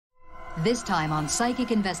This time on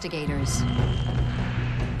Psychic Investigators.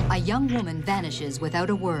 A young woman vanishes without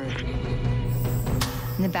a word.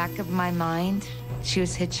 In the back of my mind, she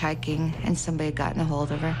was hitchhiking and somebody had gotten a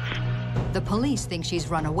hold of her. The police think she's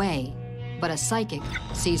run away, but a psychic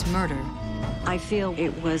sees murder. I feel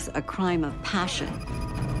it was a crime of passion.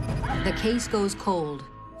 The case goes cold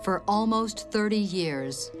for almost 30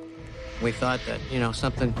 years. We thought that,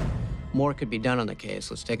 something more could be done on the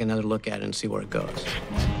case. Let's take another look at it and see where it goes.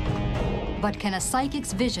 But can a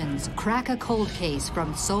psychic's visions crack a cold case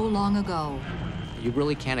from so long ago? You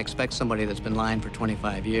really can't expect somebody that's been lying for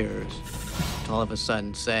 25 years to all of a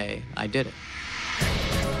sudden say, I did it.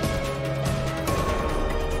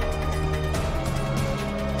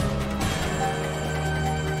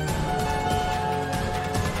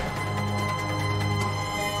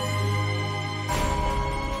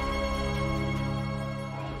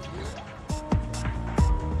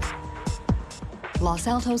 Los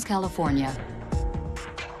Altos, California,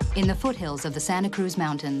 in the foothills of the Santa Cruz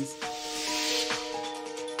Mountains.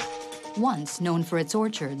 Once known for its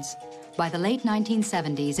orchards, by the late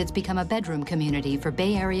 1970s, it's become a bedroom community for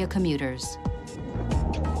Bay Area commuters.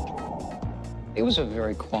 It was a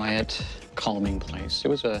very quiet, calming place. It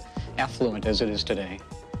was affluent as it is today.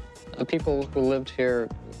 The people who lived here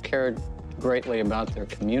cared greatly about their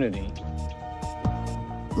community.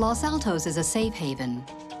 Los Altos is a safe haven,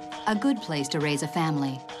 a good place to raise a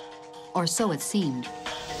family, or so it seemed.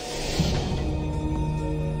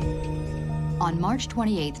 On March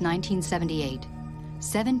 28, 1978,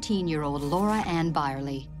 17-year-old Laura Ann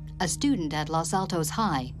Byerly, a student at Los Altos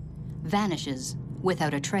High, vanishes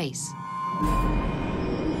without a trace.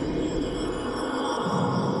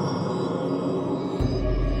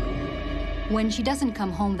 When she doesn't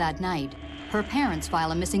come home that night, her parents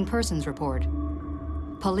file a missing persons report.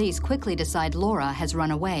 Police quickly decide Laura has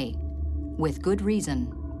run away, with good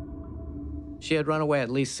reason. She had run away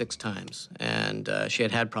at least 6 times, and she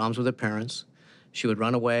had had problems with her parents. She would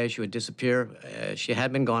run away, she would disappear. She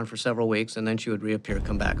had been gone for several weeks, and then she would reappear,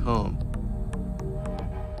 come back home.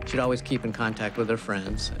 She'd always keep in contact with her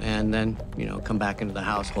friends, and then, come back into the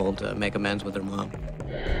household to make amends with her mom.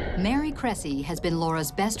 Mary Cressy has been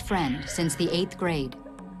Laura's best friend since the 8th grade.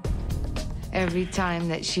 Every time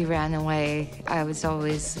that she ran away, I was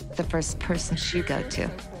always the first person she'd go to.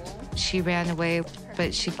 She ran away,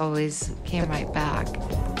 but she always came right back.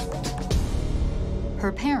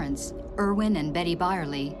 Her parents, Erwin and Betty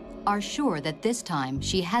Byerly, are sure that this time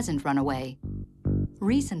she hasn't run away.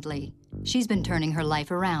 Recently, she's been turning her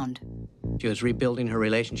life around. She was rebuilding her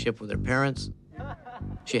relationship with her parents.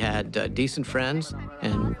 She had decent friends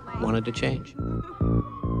and wanted to change.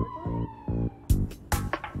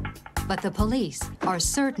 But the police are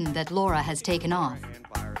certain that Laura has taken off,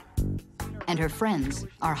 and her friends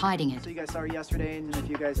are hiding it. So you guys saw her yesterday, and if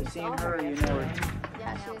you guys have seen her, you know her.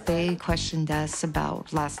 They questioned us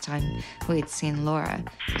about last time we had seen Laura.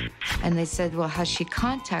 And they said, well, has she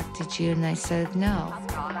contacted you? And I said, no.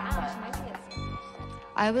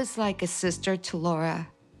 I was like a sister to Laura.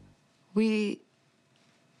 We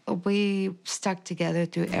stuck together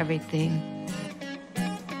through everything.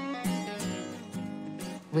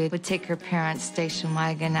 We would take her parents' station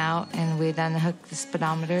wagon out and we'd unhook the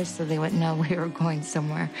speedometer so they wouldn't know we were going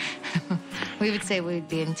somewhere. We would say we'd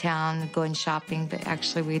be in town going shopping, but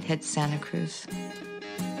actually we'd head to Santa Cruz.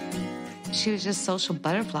 She was just a social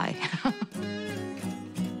butterfly.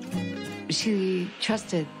 She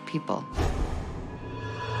trusted people.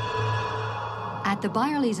 At the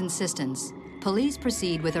Byerly's insistence, police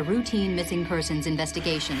proceed with a routine missing persons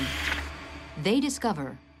investigation. They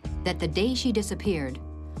discover that the day she disappeared,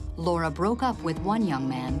 Laura broke up with one young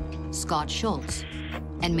man, Scott Schultz,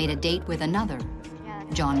 and made a date with another,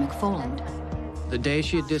 John McFoland. The day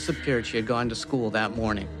she had disappeared, she had gone to school that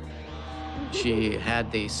morning. She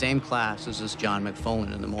had the same class as this John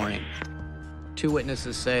McFoland in the morning. 2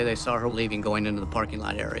 witnesses say they saw her leaving, going into the parking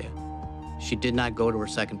lot area. She did not go to her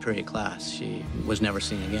second period class. She was never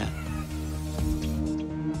seen again.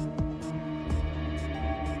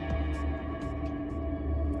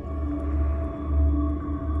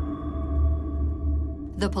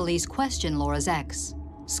 The police question Laura's ex,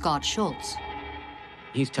 Scott Schultz.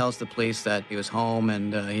 He tells the police that he was home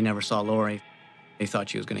and he never saw Laura. He thought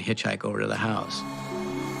she was going to hitchhike over to the house.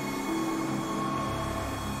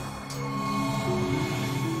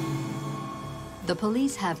 The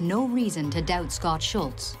police have no reason to doubt Scott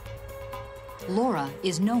Schultz. Laura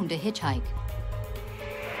is known to hitchhike.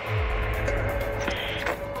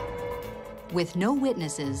 With no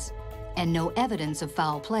witnesses and no evidence of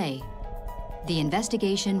foul play, the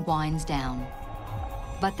investigation winds down.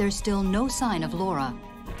 But there's still no sign of Laura,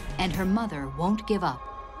 and her mother won't give up.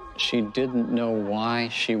 She didn't know why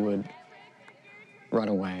she would run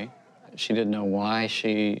away. She didn't know why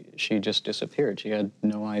she just disappeared. She had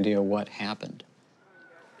no idea what happened.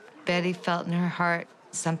 Betty felt in her heart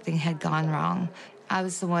something had gone wrong. I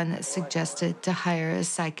was the one that suggested to hire a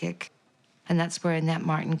psychic, and that's where Annette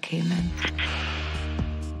Martin came in.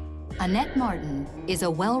 Annette Martin is a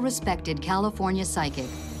well-respected California psychic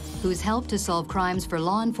who's helped to solve crimes for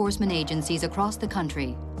law enforcement agencies across the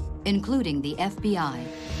country, including the FBI.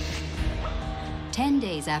 10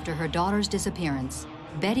 days after her daughter's disappearance,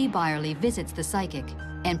 Betty Byerly visits the psychic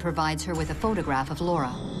and provides her with a photograph of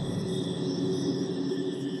Laura.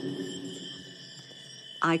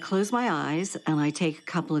 I close my eyes and I take a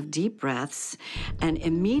couple of deep breaths, and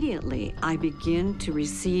immediately I begin to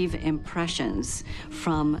receive impressions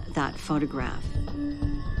from that photograph.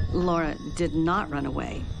 Laura did not run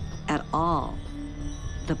away at all.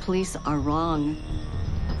 The police are wrong.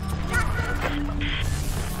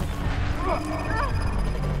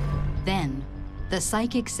 Then, the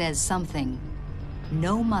psychic says something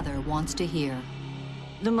no mother wants to hear.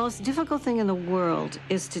 The most difficult thing in the world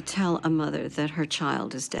is to tell a mother that her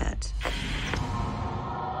child is dead.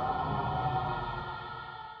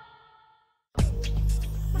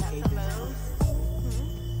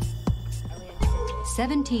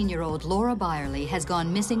 "17-year-old Laura Byerly has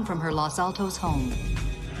gone missing from her Los Altos home.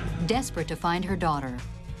 Desperate to find her daughter,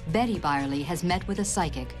 Betty Byerly has met with a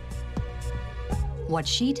psychic. What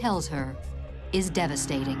she tells her is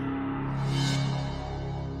devastating.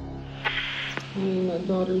 You mean my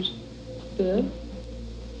daughter's dead?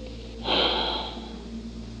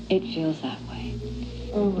 It feels that way.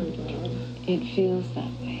 Oh my God. It feels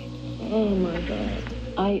that way. Oh my God.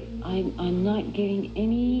 I'm not getting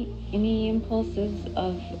any impulses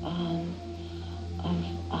of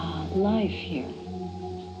life here.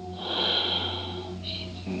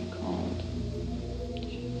 She's very cold.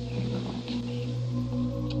 She's very cold to me.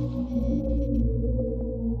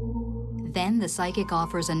 Then the psychic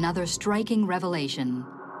offers another striking revelation.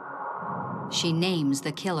 She names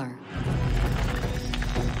the killer.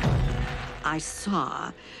 I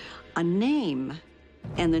saw a name,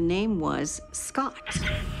 and the name was Scott.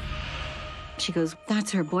 She goes,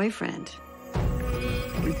 "That's her boyfriend."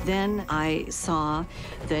 Then I saw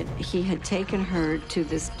that he had taken her to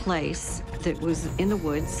this place that was in the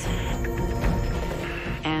woods,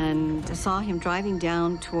 and saw him driving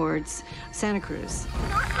down towards Santa Cruz.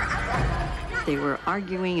 They were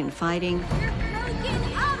arguing and fighting.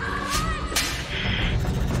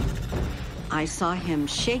 I saw him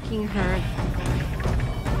shaking her.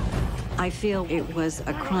 I feel it was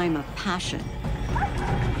a crime of passion.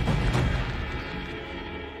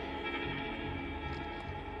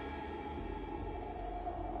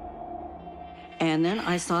 And then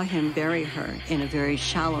I saw him bury her in a very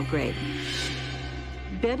shallow grave.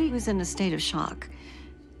 Betty was in a state of shock.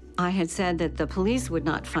 I had said that the police would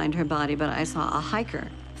not find her body, but I saw a hiker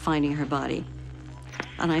finding her body.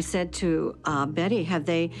 And I said to Betty, have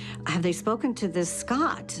they spoken to this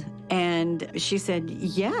Scott? And she said,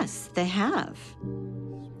 yes, they have.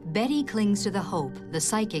 Betty clings to the hope the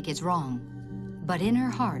psychic is wrong. But in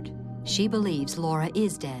her heart, she believes Laura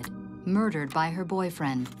is dead, murdered by her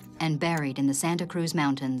boyfriend, and buried in the Santa Cruz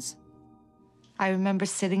Mountains. I remember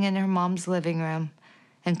sitting in her mom's living room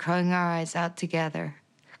and crying our eyes out together,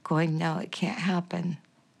 going, no, it can't happen.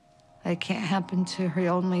 It can't happen to her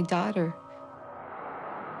only daughter.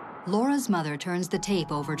 Laura's mother turns the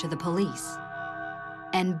tape over to the police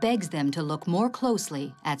and begs them to look more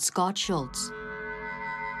closely at Scott Schultz.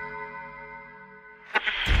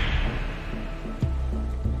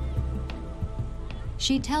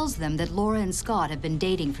 She tells them that Laura and Scott have been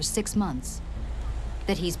dating for 6 months,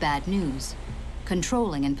 that he's bad news,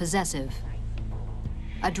 controlling and possessive,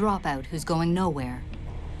 a dropout who's going nowhere.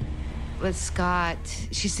 With Scott,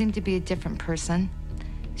 she seemed to be a different person.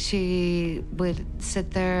 She would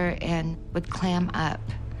sit there and would clam up.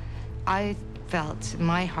 I felt in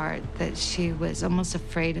my heart that she was almost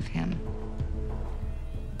afraid of him.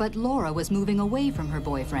 But Laura was moving away from her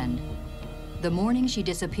boyfriend. The morning she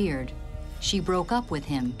disappeared, she broke up with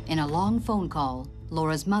him in a long phone call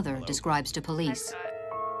Laura's mother describes to police.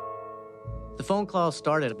 The phone call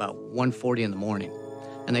started about 1:40 in the morning,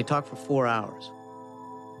 and they talked for 4 hours.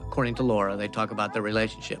 According to Laura, they talk about their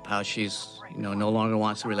relationship, how she's, no longer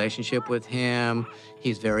wants a relationship with him.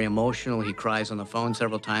 He's very emotional. He cries on the phone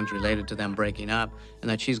several times related to them breaking up, and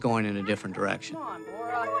that she's going in a different direction. Come on,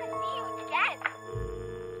 Laura. I want to see you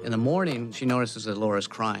again. In the morning, she notices that Laura's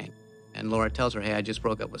crying, and Laura tells her, hey, I just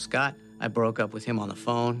broke up with Scott. I broke up with him on the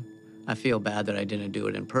phone. I feel bad that I didn't do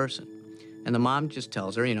it in person. And the mom just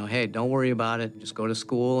tells her, hey, don't worry about it. Just go to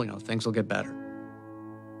school, things will get better.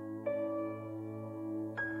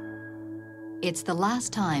 It's the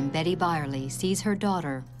last time Betty Byerly sees her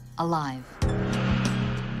daughter alive.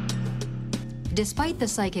 Despite the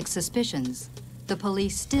psychic's suspicions, the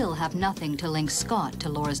police still have nothing to link Scott to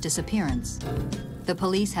Laura's disappearance. The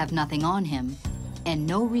police have nothing on him and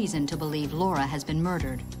no reason to believe Laura has been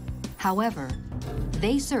murdered. However,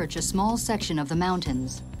 they search a small section of the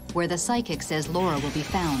mountains where the psychic says Laura will be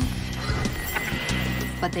found.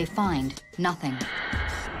 But they find nothing.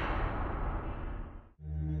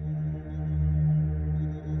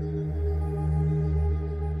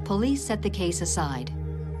 Police set the case aside.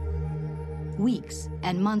 Weeks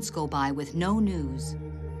and months go by with no news.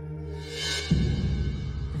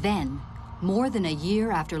 Then, more than a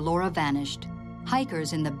year after Laura vanished,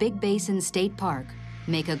 hikers in the Big Basin State Park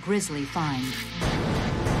make a grisly find.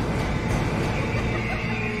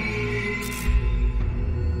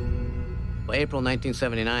 April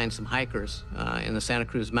 1979, some hikers in the Santa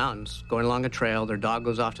Cruz Mountains going along a trail, their dog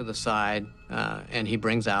goes off to the side, and he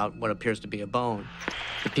brings out what appears to be a bone.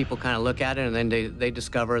 The people kind of look at it, and then they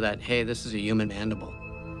discover that, hey, this is a human mandible.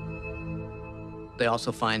 They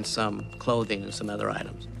also find some clothing and some other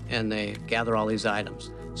items, and they gather all these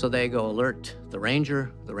items. So they go alert the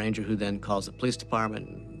ranger who then calls the police department,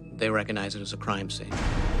 and they recognize it as a crime scene.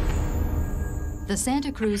 The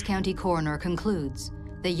Santa Cruz County coroner concludes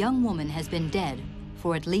the young woman has been dead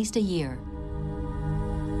for at least a year.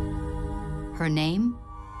 Her name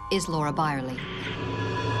is Laura Byerly.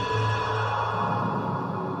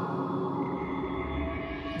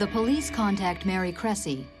 The police contact Mary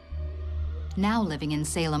Cressy, now living in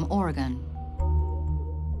Salem, Oregon.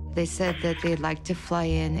 They said that they'd like to fly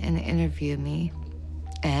in and interview me,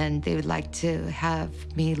 and they would like to have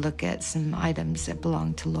me look at some items that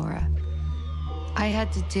belonged to Laura. I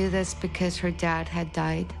had to do this because her dad had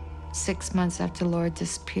died 6 months after Laura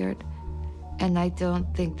disappeared, and I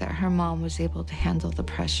don't think that her mom was able to handle the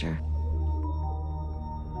pressure.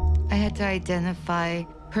 I had to identify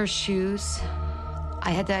her shoes,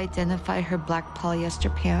 I had to identify her black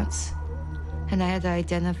polyester pants, and I had to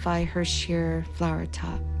identify her sheer flower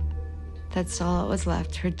top. That's all that was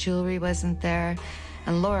left. Her jewelry wasn't there,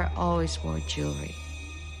 and Laura always wore jewelry.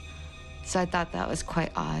 So I thought that was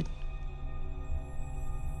quite odd.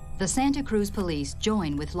 The Santa Cruz police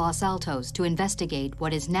join with Los Altos to investigate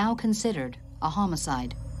what is now considered a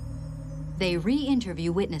homicide. They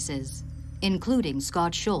re-interview witnesses, including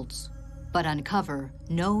Scott Schultz, but uncover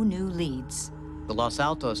no new leads. The Los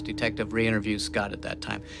Altos detective re-interviews Scott at that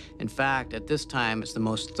time. In fact, at this time, it's the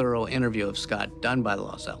most thorough interview of Scott done by the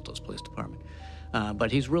Los Altos Police Department.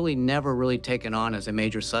 But he's really never really taken on as a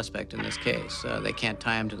major suspect in this case. They can't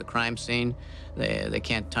tie him to the crime scene. They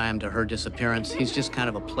can't tie him to her disappearance. He's just kind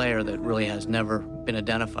of a player that really has never been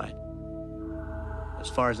identified. As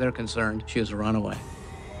far as they're concerned, she was a runaway.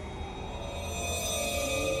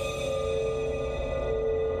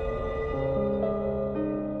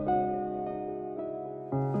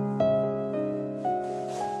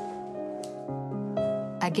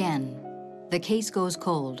 Again, the case goes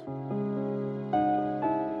cold.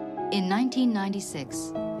 In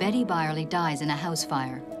 1996, Betty Byerly dies in a house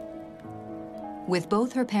fire. With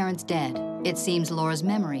both her parents dead, it seems Laura's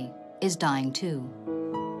memory is dying too.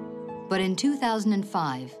 But in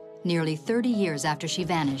 2005, nearly 30 years after she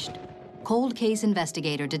vanished, cold case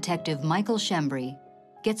investigator Detective Michael Shembri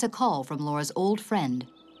gets a call from Laura's old friend,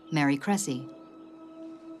 Mary Cressy.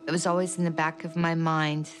 It was always in the back of my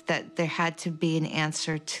mind that there had to be an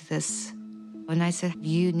answer to this. And I said,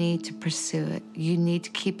 you need to pursue it. You need to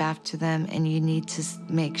keep after them, and you need to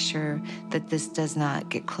make sure that this does not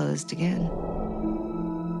get closed again.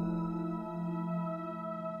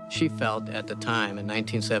 She felt at the time, in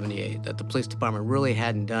 1978, that the police department really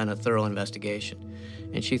hadn't done a thorough investigation.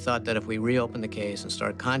 And she thought that if we reopened the case and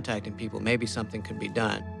started contacting people, maybe something could be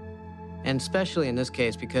done. And especially in this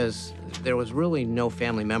case, because there was really no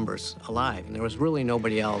family members alive, and there was really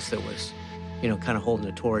nobody else that was, kind of holding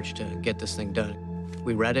the torch to get this thing done.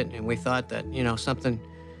 We read it, and we thought that, something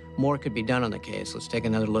more could be done on the case. Let's take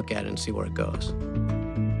another look at it and see where it goes.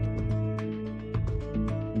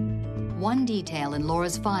 One detail in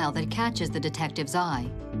Laura's file that catches the detective's eye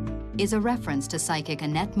is a reference to psychic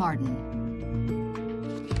Annette Martin.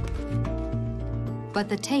 But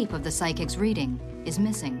the tape of the psychic's reading is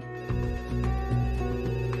missing.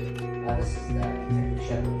 This is Detective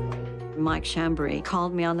Shepard. Mike Shambry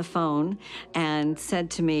called me on the phone and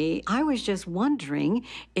said to me, I was just wondering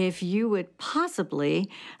if you would possibly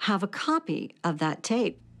have a copy of that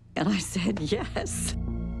tape. And I said, yes.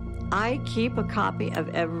 I keep a copy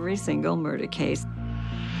of every single murder case.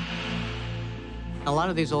 A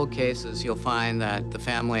lot of these old cases, you'll find that the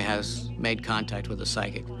family has made contact with a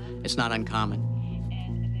psychic. It's not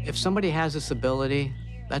uncommon. If somebody has this ability,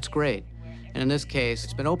 that's great. And in this case,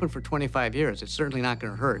 it's been open for 25 years. It's certainly not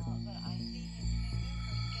going to hurt.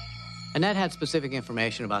 Annette had specific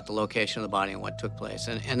information about the location of the body and what took place.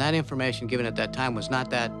 And that information given at that time was not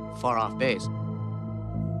that far off base.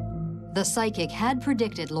 The psychic had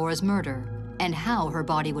predicted Laura's murder and how her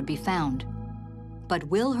body would be found. But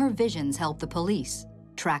will her visions help the police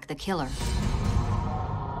track the killer?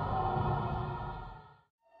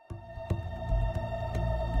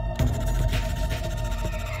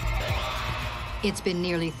 It's been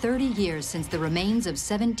nearly 30 years since the remains of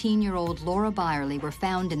 17-year-old Laura Byerly were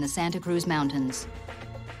found in the Santa Cruz Mountains.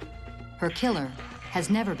 Her killer has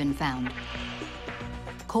never been found.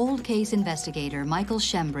 Cold case investigator Michael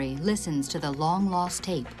Shembri listens to the long-lost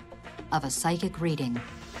tape of a psychic reading.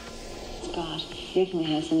 Scott definitely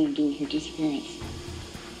has something to do with her disappearance.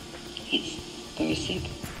 He's very sick.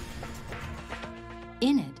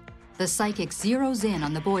 In it, the psychic zeroes in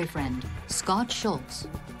on the boyfriend, Scott Schultz,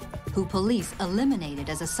 who police eliminated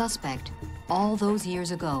as a suspect all those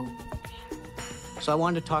years ago. So I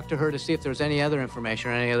wanted to talk to her to see if there was any other information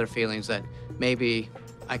or any other feelings that maybe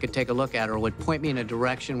I could take a look at or would point me in a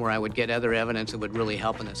direction where I would get other evidence that would really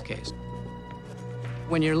help in this case.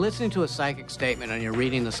 When you're listening to a psychic statement and you're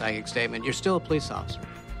reading the psychic statement, you're still a police officer.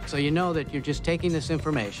 So you know that you're just taking this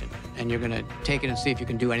information and you're going to take it and see if you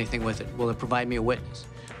can do anything with it. Will it provide me a witness?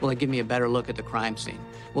 Will it give me a better look at the crime scene?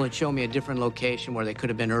 Will it show me a different location where they could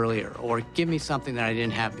have been earlier, or give me something that I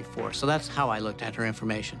didn't have before? So that's how I looked at her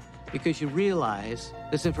information. Because you realize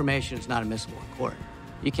this information is not admissible in court.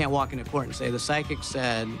 You can't walk into court and say, the psychic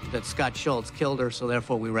said that Scott Schultz killed her, so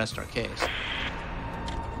therefore we rest our case.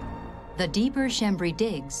 The deeper Shembri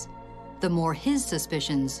digs, the more his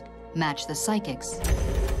suspicions match the psychic's.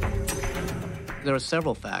 There were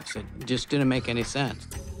several facts that just didn't make any sense.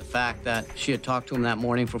 The fact that she had talked to him that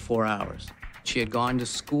morning for 4 hours. She had gone to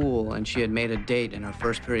school and she had made a date in her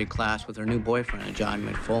first period class with her new boyfriend, John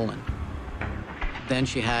McFolin. Then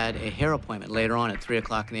she had a hair appointment later on at 3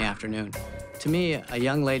 o'clock in the afternoon. To me, a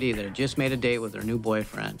young lady that had just made a date with her new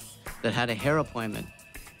boyfriend, that had a hair appointment,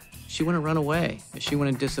 she wouldn't run away. She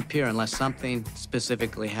wouldn't disappear unless something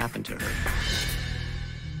specifically happened to her.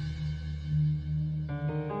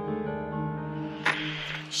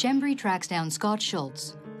 Shembri tracks down Scott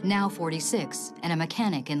Schultz, now 46, and a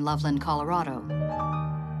mechanic in Loveland, Colorado.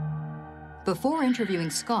 Before interviewing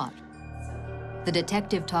Scott, the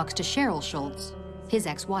detective talks to Cheryl Schultz, his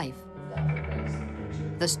ex-wife.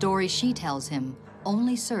 The story she tells him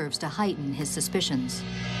only serves to heighten his suspicions.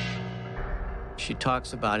 She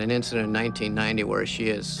talks about an incident in 1990 where she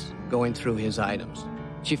is going through his items.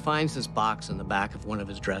 She finds this box in the back of one of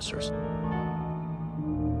his dressers.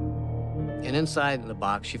 And inside the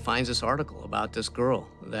box, she finds this article about this girl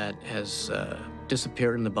that has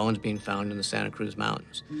disappeared and the bones being found in the Santa Cruz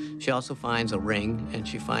Mountains. She also finds a ring, and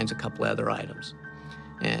she finds a couple other items.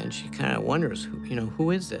 And she kind of wonders, who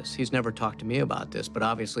is this? He's never talked to me about this, but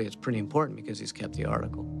obviously it's pretty important because he's kept the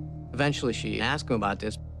article. Eventually, she asks him about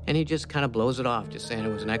this, and he just kind of blows it off, just saying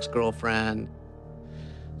it was an ex-girlfriend.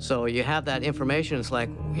 So you have that information, it's like,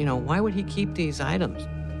 why would he keep these items?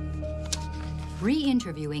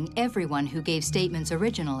 Re-interviewing everyone who gave statements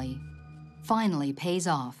originally finally pays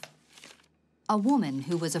off. A woman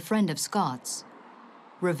who was a friend of Scott's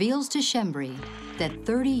reveals to Shembri that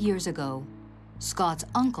 30 years ago, Scott's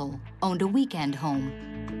uncle owned a weekend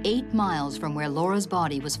home 8 miles from where Laura's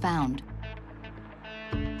body was found.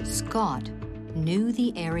 Scott knew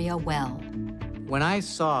the area well. When I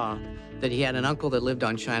saw that he had an uncle that lived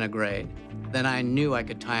on China Grade, then I knew I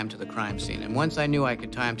could tie him to the crime scene. And once I knew I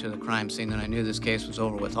could tie him to the crime scene, then I knew this case was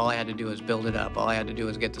over with. All I had to do was build it up. All I had to do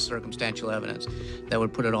was get the circumstantial evidence that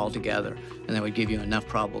would put it all together, and that would give you enough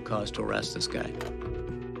probable cause to arrest this guy.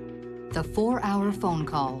 The 4-hour phone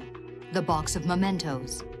call, the box of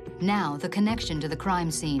mementos, now the connection to the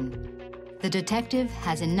crime scene. The detective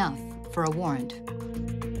has enough for a warrant.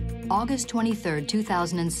 August 23,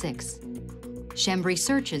 2006. Shembri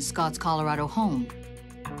searches Scott's Colorado home.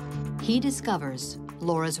 He discovers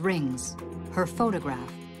Laura's rings, her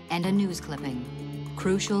photograph, and a news clipping.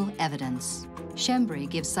 Crucial evidence. Shembri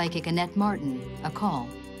gives psychic Annette Martin a call.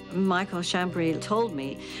 Michael Shembri told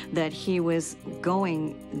me that he was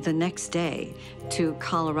going the next day to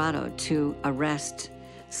Colorado to arrest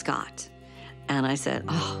Scott. And I said,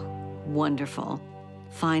 oh, wonderful.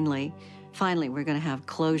 Finally, we're going to have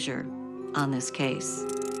closure on this case.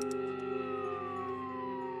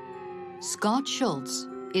 Scott Schultz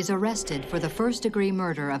is arrested for the first-degree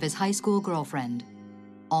murder of his high school girlfriend,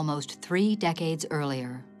 almost 3 decades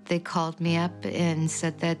earlier. They called me up and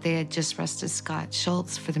said that they had just arrested Scott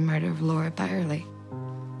Schultz for the murder of Laura Byerly.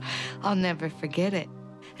 I'll never forget it.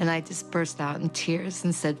 And I just burst out in tears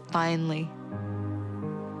and said, finally.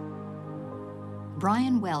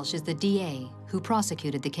 Brian Welsh is the DA who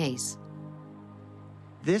prosecuted the case.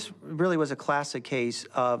 This really was a classic case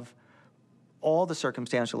of all the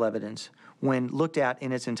circumstantial evidence, when looked at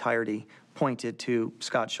in its entirety, pointed to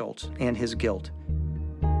Scott Schultz and his guilt.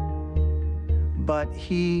 But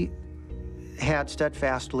he had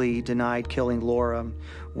steadfastly denied killing Laura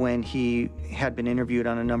when he had been interviewed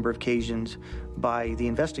on a number of occasions by the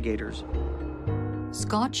investigators.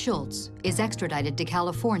 Scott Schultz is extradited to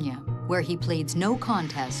California, where he pleads no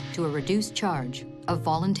contest to a reduced charge of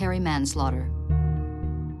voluntary manslaughter.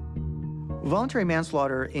 Voluntary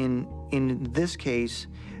manslaughter in this case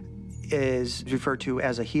is referred to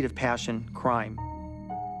as a heat of passion crime.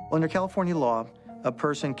 Under California law, a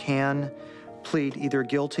person can plead either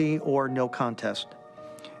guilty or no contest.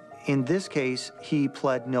 In this case, he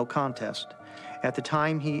pled no contest. At the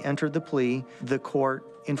time he entered the plea, the court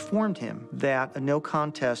informed him that a no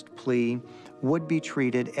contest plea would be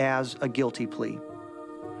treated as a guilty plea.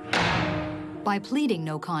 By pleading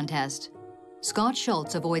no contest, Scott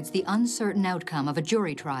Schultz avoids the uncertain outcome of a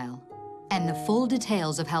jury trial, and the full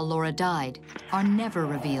details of how Laura died are never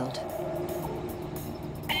revealed.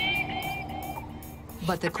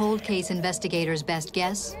 But the cold case investigator's best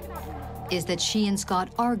guess is that she and Scott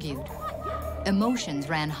argued, emotions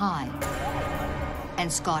ran high,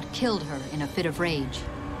 and Scott killed her in a fit of rage,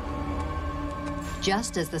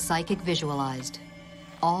 just as the psychic visualized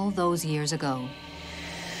all those years ago.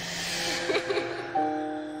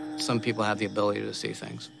 Some people have the ability to see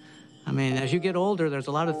things. I mean, as you get older, there's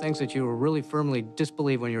a lot of things that you really firmly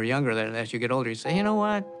disbelieve when you were younger, that as you get older, you say, you know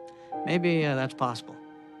what, maybe that's possible.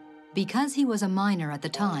 Because he was a minor at the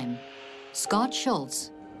time, Scott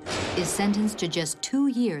Schultz is sentenced to just 2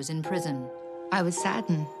 years in prison. I was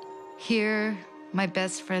saddened. Here, my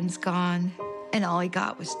best friend's gone, and all he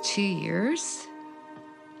got was 2 years.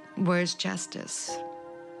 Where's justice?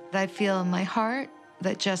 I feel in my heart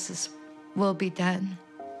that justice will be done,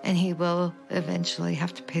 and he will eventually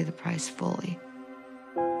have to pay the price fully.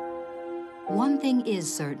 One thing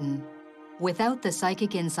is certain. Without the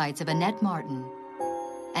psychic insights of Annette Martin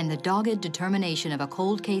and the dogged determination of a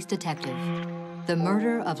cold case detective, the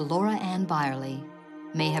murder of Laura Ann Byerly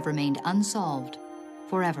may have remained unsolved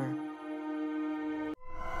forever.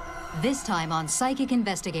 This time on Psychic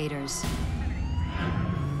Investigators.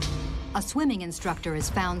 A swimming instructor is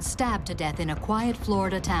found stabbed to death in a quiet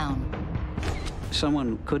Florida town.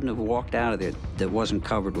 Someone couldn't have walked out of it that wasn't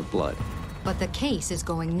covered with blood. But the case is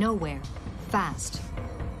going nowhere, fast.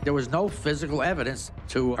 There was no physical evidence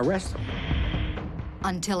to arrest him.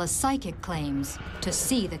 Until a psychic claims to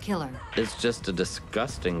see the killer. It's just a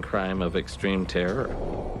disgusting crime of extreme terror.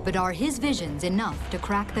 But are his visions enough to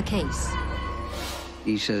crack the case?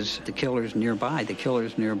 He says, the killer's nearby, the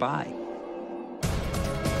killer's nearby.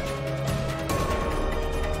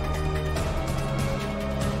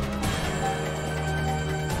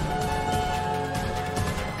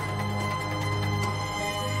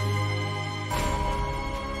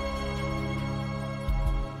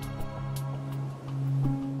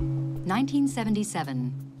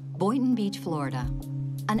 (1977), Boynton Beach, Florida,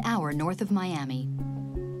 an hour north of Miami.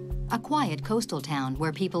 A quiet coastal town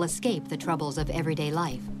where people escape the troubles of everyday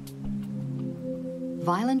life.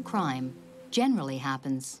 Violent crime generally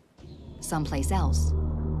happens someplace else.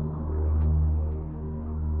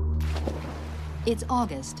 It's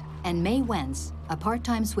August, and Mae Wentz, a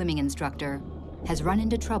part-time swimming instructor, has run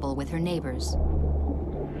into trouble with her neighbors.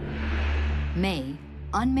 Mae,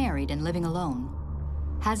 unmarried and living alone,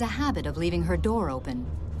 has a habit of leaving her door open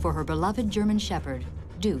for her beloved German Shepherd,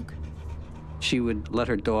 Duke. She would let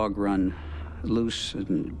her dog run loose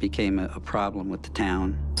and became a problem with the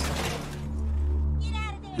town.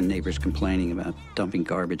 And neighbors complaining about dumping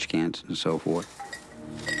garbage cans and so forth.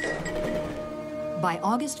 By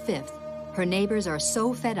August 5th, her neighbors are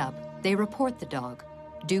so fed up, they report the dog.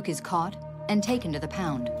 Duke is caught and taken to the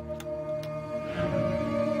pound.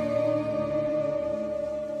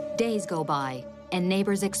 Days go by, and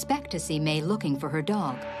neighbors expect to see Mae looking for her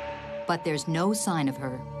dog, but there's no sign of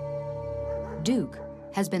her. Duke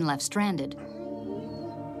has been left stranded.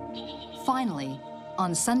 Finally,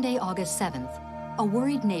 on Sunday, August 7th, a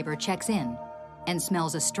worried neighbor checks in and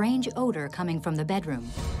smells a strange odor coming from the bedroom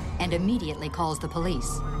and immediately calls the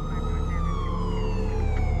police.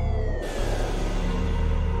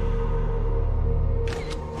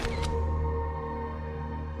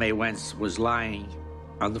 Mae Wentz was lying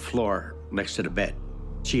on the floor next to the bed.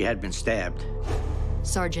 She had been stabbed.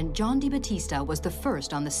 Sergeant John DiBattista was the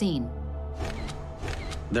first on the scene.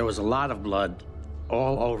 There was a lot of blood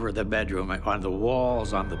all over the bedroom, on the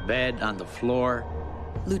walls, on the bed, on the floor.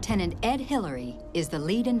 Lieutenant Ed Hillary is the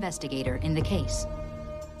lead investigator in the case.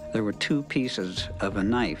 There were 2 pieces of a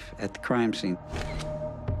knife at the crime scene.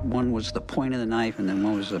 One was the point of the knife, and then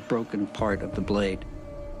one was a broken part of the blade.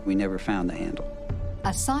 We never found the handle.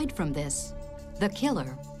 Aside from this, the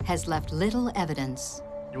killer has left little evidence.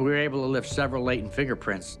 We were able to lift several latent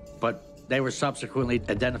fingerprints, but they were subsequently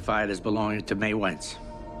identified as belonging to May Wentz.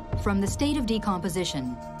 From the state of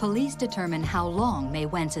decomposition, police determine how long May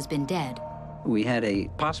Wentz has been dead. We had a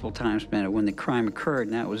possible time span of when the crime occurred,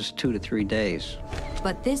 and that was 2 to 3 days.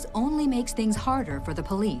 But this only makes things harder for the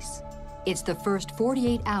police. It's the first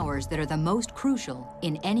 48 hours that are the most crucial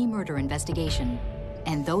in any murder investigation,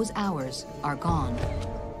 and those hours are gone.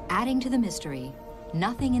 Adding to the mystery,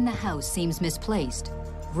 nothing in the house seems misplaced,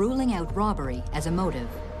 ruling out robbery as a motive.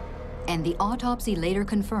 And the autopsy later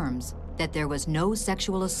confirms that there was no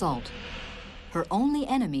sexual assault. Her only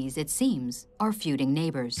enemies, it seems, are feuding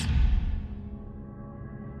neighbors.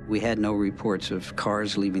 We had no reports of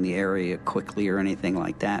cars leaving the area quickly or anything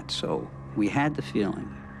like that, so we had the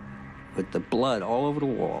feeling, with the blood all over the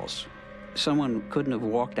walls, someone couldn't have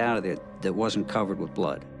walked out of there that wasn't covered with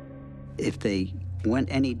blood. If they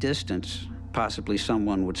went any distance, possibly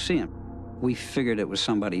someone would see them. We figured it was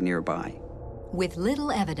somebody nearby. With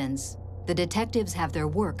little evidence, the detectives have their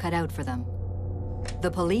work cut out for them.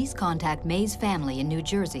 The police contact May's family in New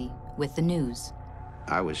Jersey with the news.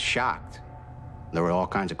 I was shocked. There were all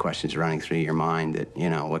kinds of questions running through your mind that, you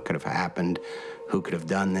know, what could have happened? Who could have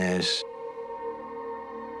done this?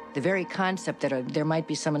 The very concept that there might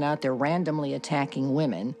be someone out there randomly attacking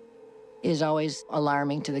women is always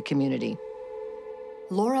alarming to the community.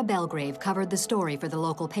 Laura Belgrave covered the story for the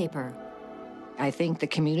local paper. I think the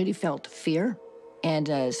community felt fear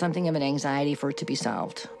and something of an anxiety for it to be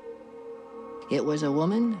solved. It was a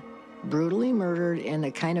woman brutally murdered in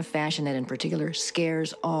the kind of fashion that in particular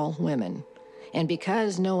scares all women. And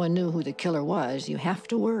because no one knew who the killer was, you have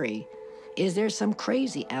to worry, is there some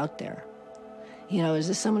crazy out there? You know, is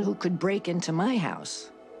this someone who could break into my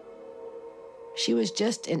house? She was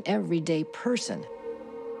just an everyday person.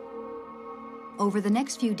 Over the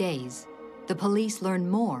next few days, the police learned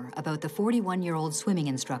more about the 41-year-old swimming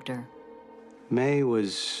instructor. May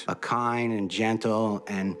was a kind and gentle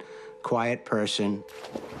and quiet person.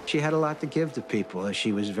 She had a lot to give to people.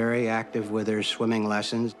 She was very active with her swimming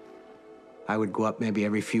lessons. I would go up maybe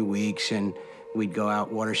every few weeks, and we'd go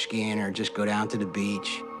out water skiing or just go down to the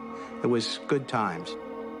beach. It was good times.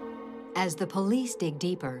 As the police dig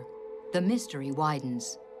deeper, the mystery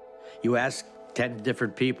widens. You ask 10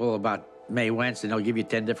 different people about May Wentz, and they'll give you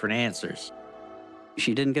 10 different answers.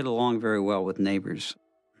 She didn't get along very well with neighbors.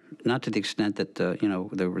 Not to the extent that, you know,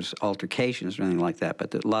 there was altercations or anything like that,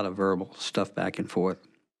 but a lot of verbal stuff back and forth.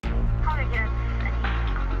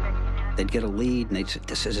 They'd get a lead, and they'd say,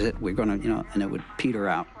 this is it, we're gonna, you know, and it would peter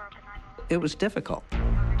out. It was difficult.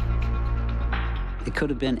 It could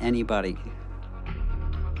have been anybody.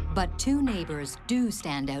 But 2 neighbors do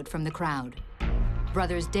stand out from the crowd.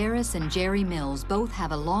 Brothers Darris and Jerry Mills both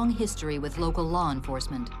have a long history with local law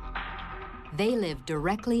enforcement. They live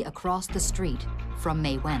directly across the street from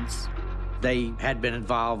May Wentz. They had been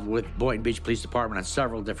involved with Boynton Beach Police Department on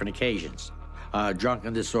several different occasions.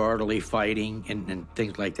 Drunken, disorderly, fighting, and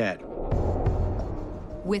things like that.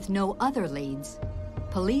 With no other leads,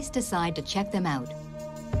 police decide to check them out.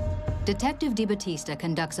 Detective DiBattista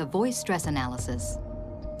conducts a voice stress analysis,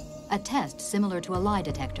 a test similar to a lie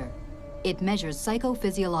detector. It measures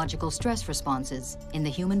psychophysiological stress responses in the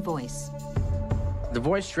human voice. The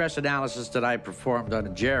voice stress analysis that I performed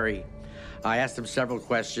on Jerry, I asked him several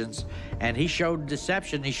questions, and he showed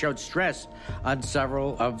deception, he showed stress on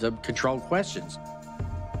several of the controlled questions.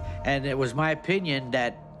 And it was my opinion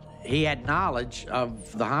that he had knowledge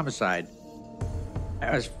of the homicide.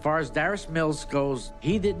 As far as Darris Mills goes,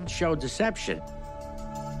 he didn't show deception.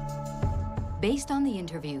 Based on the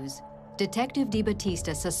interviews, Detective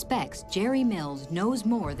DiBattista suspects Jerry Mills knows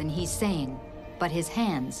more than he's saying, but his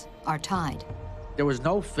hands are tied. There was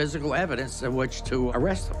no physical evidence in which to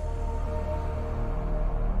arrest him.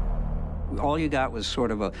 All you got was sort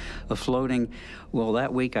of a floating, well,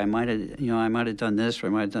 that week I might have done this or I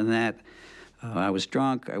might have done that. I was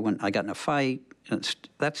drunk, I got in a fight.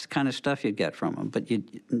 That's the kind of stuff you'd get from them, but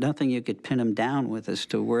nothing you could pin them down with as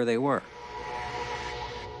to where they were.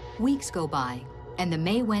 Weeks go by, and the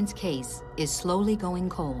May Wentz case is slowly going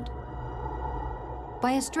cold.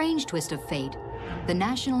 By a strange twist of fate, the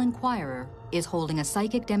National Enquirer is holding a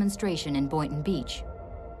psychic demonstration in Boynton Beach.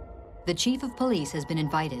 The chief of police has been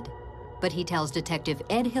invited, but he tells Detective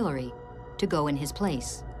Ed Hillary to go in his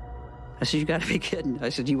place. I said, you got to be kidding. I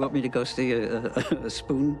said, you want me to go see a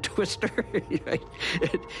spoon twister?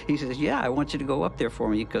 He says, yeah, I want you to go up there for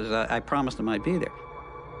me because I promised him I'd be there.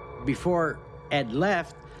 Before Ed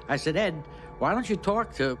left, I said, Ed, why don't you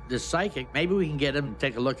talk to the psychic? Maybe we can get him to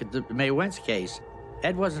take a look at the May Wentz case.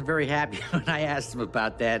 Ed wasn't very happy when I asked him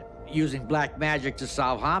about that, using black magic to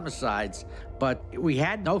solve homicides. But we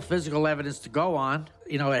had no physical evidence to go on.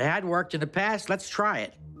 You know, it had worked in the past. Let's try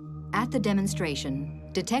it. At the demonstration,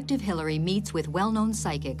 Detective Hillary meets with well-known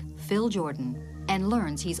psychic Phil Jordan and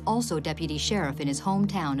learns he's also deputy sheriff in his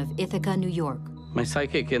hometown of Ithaca, New York. My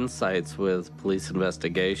psychic insights with police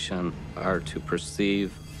investigation are to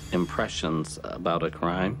perceive impressions about a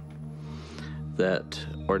crime that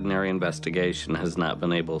ordinary investigation has not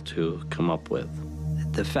been able to come up with.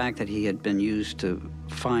 The fact that he had been used to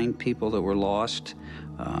find people that were lost,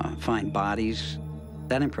 find bodies,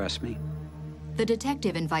 that impressed me. The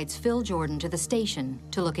detective invites Phil Jordan to the station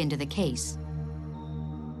to look into the case.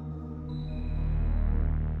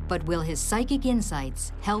 But will his psychic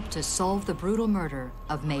insights help to solve the brutal murder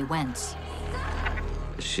of May Wentz?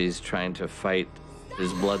 She's trying to fight.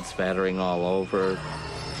 There's blood spattering all over.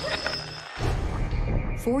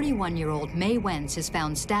 41-year-old May Wentz is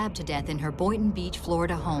found stabbed to death in her Boynton Beach,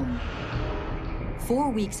 Florida home.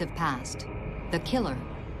 4 weeks have passed. The killer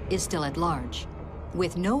is still at large.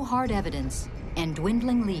 With no hard evidence and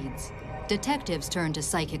dwindling leads, detectives turn to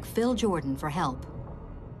psychic Phil Jordan for help.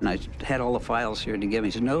 And I had all the files here to give me.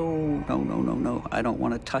 He said, no, I don't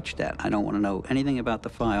want to touch that. I don't want to know anything about the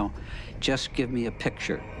file. Just give me a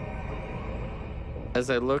picture. As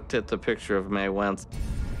I looked at the picture of May Wentz,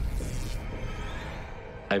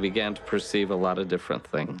 I began to perceive a lot of different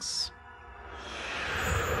things.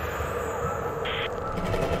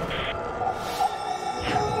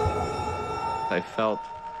 I felt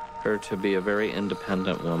her to be a very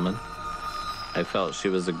independent woman. I felt she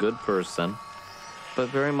was a good person, but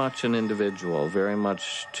very much an individual, very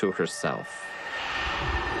much to herself.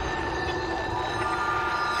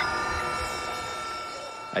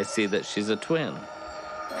 I see that she's a twin.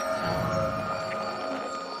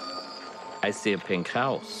 I see a pink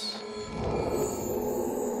house.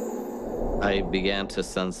 I began to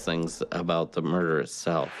sense things about the murder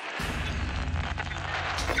itself.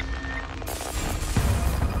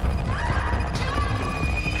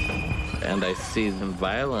 And I see them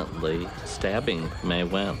violently stabbing May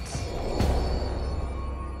Wentz.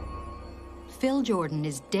 Phil Jordan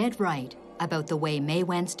is dead right about the way May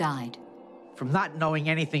Wentz died. From not knowing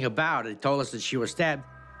anything about it, told us that she was stabbed.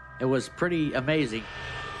 It was pretty amazing.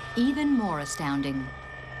 Even more astounding,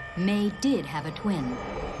 May did have a twin,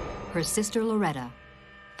 her sister Loretta.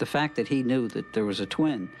 The fact that he knew that there was a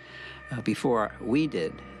twin before we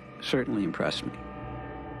did certainly impressed me.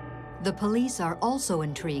 The police are also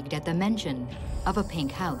intrigued at the mention of a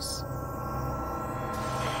pink house.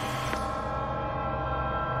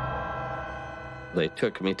 They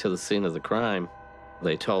took me to the scene of the crime.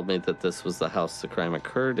 They told me that this was the house the crime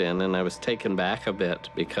occurred in, and I was taken back a bit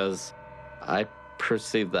because I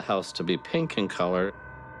perceived the house to be pink in color.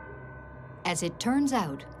 As it turns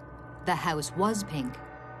out, the house was pink.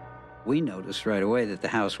 We noticed right away that the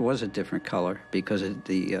house was a different color because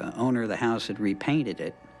the owner of the house had repainted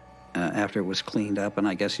it after it was cleaned up, and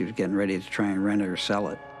I guess he was getting ready to try and rent it or sell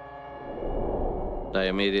it. I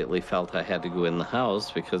immediately felt I had to go in the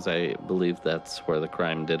house because I believed that's where the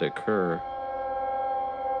crime did occur.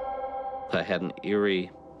 I had an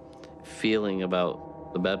eerie feeling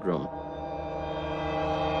about the bedroom.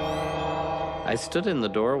 I stood in the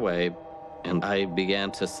doorway and I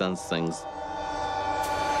began to sense things.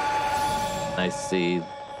 I see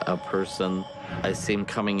a person. I see him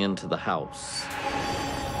coming into the house.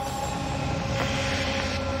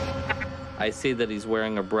 I see that he's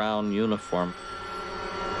wearing a brown uniform.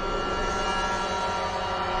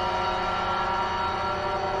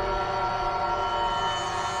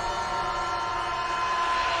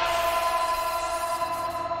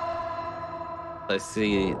 I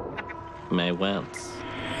see May Wentz.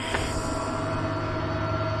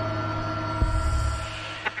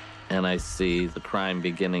 And I see the crime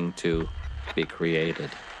beginning to be created.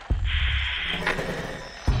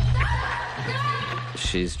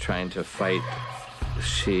 She's trying to fight.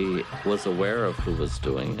 She was aware of who was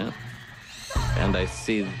doing it. And I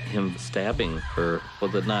see him stabbing her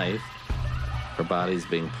with a knife. Her body's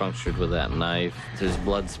being punctured with that knife. There's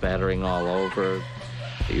blood spattering all over.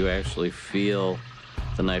 You actually feel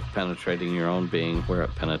the knife penetrating your own being where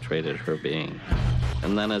it penetrated her being.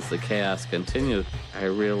 And then as the chaos continued, I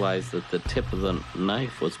realized that the tip of the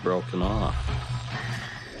knife was broken off.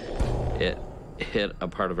 It hit a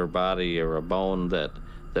part of her body or a bone that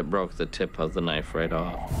broke the tip of the knife right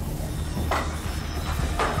off.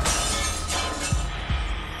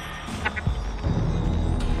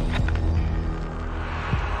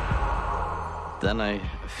 Then I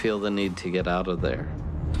feel the need to get out of there.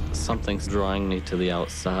 Something's drawing me to the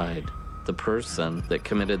outside. The person that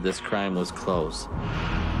committed this crime was close.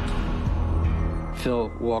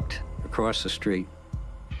 Phil walked across the street,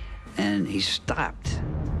 and he stopped.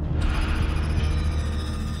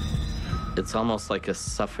 It's almost like a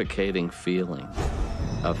suffocating feeling.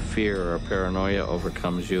 A fear or a paranoia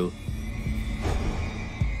overcomes you.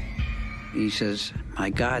 He says, my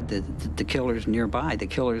God, the killer's nearby, the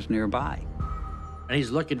killer's nearby. And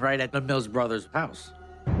he's looking right at the Mills brothers' house.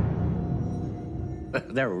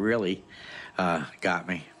 That really got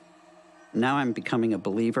me. Now I'm becoming a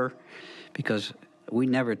believer because we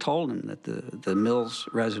never told him that the Mills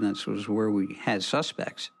residence was where we had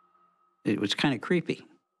suspects. It was kind of creepy.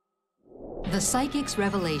 The psychic's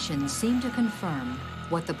revelations seem to confirm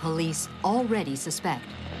what the police already suspect,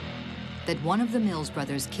 that one of the Mills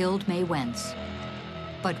brothers killed May Wentz.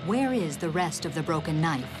 But where is the rest of the broken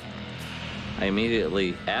knife? I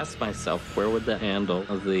immediately asked myself, where would the handle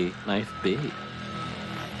of the knife be?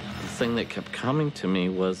 The thing that kept coming to me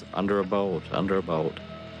was under a boat, under a boat.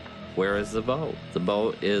 Where is the boat? The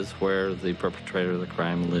boat is where the perpetrator of the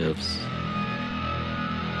crime lives.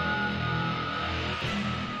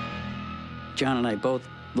 John and I both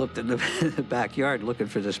looked in the backyard looking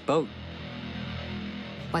for this boat.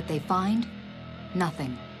 But they find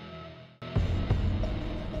nothing.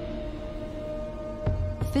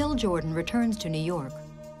 Phil Jordan returns to New York,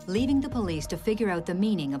 leaving the police to figure out the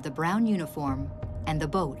meaning of the brown uniform and the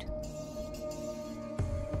boat.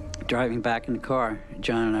 Driving back in the car,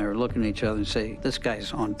 John and I were looking at each other and say, this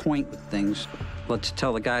guy's on point with things. Let's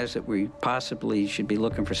tell the guys that we possibly should be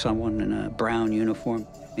looking for someone in a brown uniform,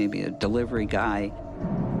 maybe a delivery guy.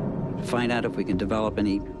 Find out if we can develop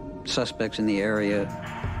any suspects in the area.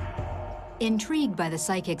 Intrigued by the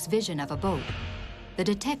psychic's vision of a boat, the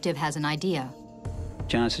detective has an idea.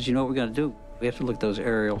 John says, you know what we got to do? We have to look at those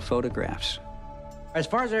aerial photographs. As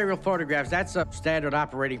far as aerial photographs, that's a standard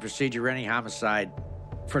operating procedure any homicide.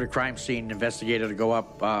 For the crime scene investigator to go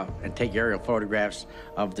up and take aerial photographs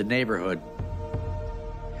of the neighborhood.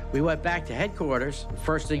 We went back to headquarters.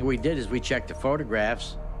 First thing we did is we checked the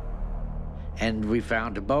photographs, and we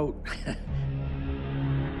found a boat.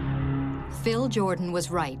 Phil Jordan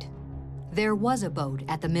was right. There was a boat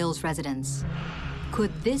at the Mills residence.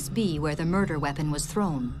 Could this be where the murder weapon was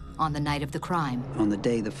thrown on the night of the crime? On the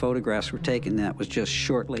day the photographs were taken, that was just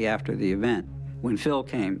shortly after the event. When Phil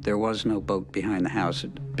came, there was no boat behind the house.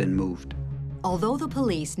 It had been moved. Although the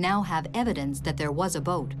police now have evidence that there was a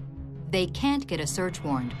boat, they can't get a search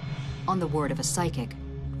warrant on the word of a psychic.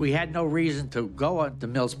 We had no reason to go on the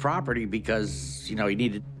Mills property because, you know, he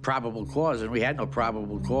needed probable cause, and we had no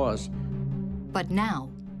probable cause. But now,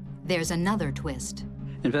 there's another twist.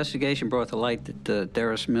 Investigation brought to light that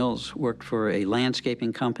Darris Mills worked for a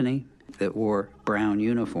landscaping company that wore brown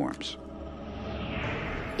uniforms.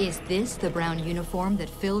 Is this the brown uniform that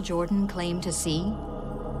Phil Jordan claimed to see?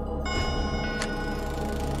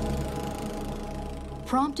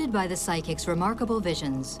 Prompted by the psychic's remarkable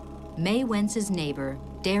visions, May Wentz's neighbor,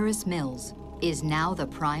 Darris Mills, is now the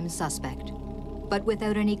prime suspect. But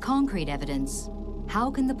without any concrete evidence, how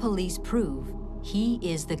can the police prove he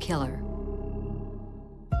is the killer?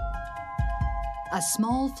 A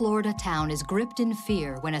small Florida town is gripped in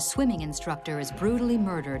fear when a swimming instructor is brutally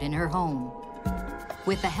murdered in her home.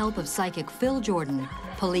 With the help of psychic Phil Jordan,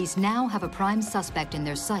 police now have a prime suspect in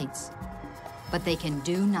their sights, but they can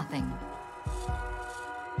do nothing.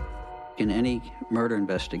 In any murder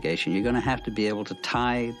investigation, you're going to have to be able to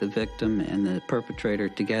tie the victim and the perpetrator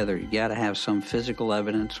together. You got to have some physical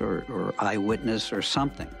evidence or eyewitness or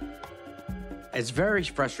something. It's very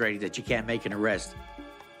frustrating that you can't make an arrest.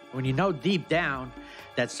 When you know deep down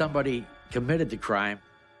that somebody committed the crime.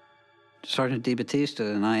 Sergeant DeBattista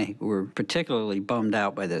and I were particularly bummed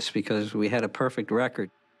out by this because we had a perfect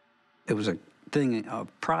record. It was a thing of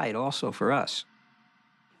pride also for us.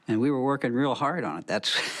 And we were working real hard on it.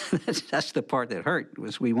 That's the part that hurt,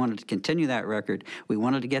 was we wanted to continue that record. We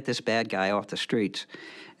wanted to get this bad guy off the streets,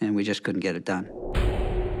 and we just couldn't get it done.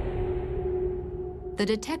 The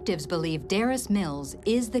detectives believe Darris Mills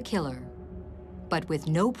is the killer, but with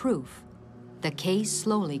no proof, the case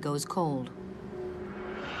slowly goes cold.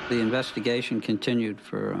 The investigation continued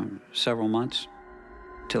for several months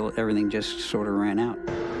till everything just sort of ran out.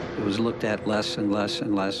 It was looked at less and less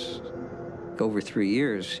and less. Over 3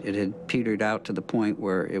 years, it had petered out to the point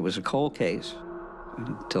where it was a cold case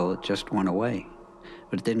until it just went away.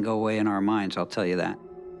 But it didn't go away in our minds, I'll tell you that.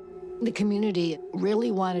 The community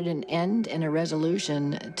really wanted an end and a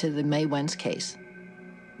resolution to the May Wentz case.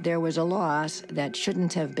 There was a loss that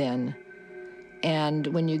shouldn't have been, And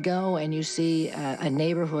when you go and you see a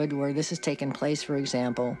neighborhood where this has taken place, for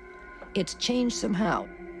example, it's changed somehow.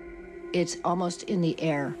 It's almost in the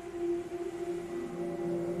air.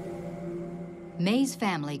 May's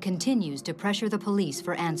family continues to pressure the police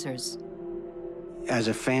for answers. As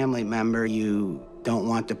a family member, you don't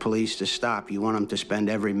want the police to stop. You want them to spend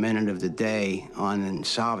every minute of the day on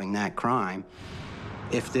solving that crime.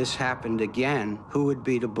 If this happened again, who would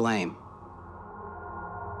be to blame?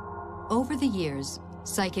 Over the years,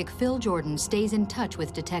 psychic Phil Jordan stays in touch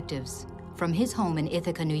with detectives from his home in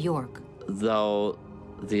Ithaca, New York. Though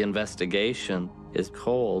the investigation is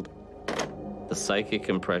cold, the psychic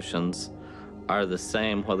impressions are the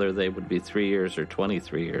same whether they would be 3 years or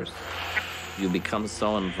 23 years. You become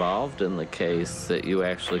so involved in the case that you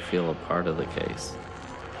actually feel a part of the case.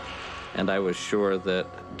 And I was sure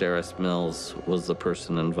that Darris Mills was the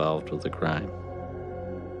person involved with the crime.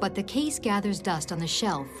 But the case gathers dust on the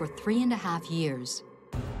shelf for 3.5 years,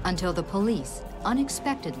 until the police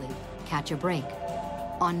unexpectedly catch a break.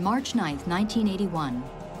 On March 9th, 1981,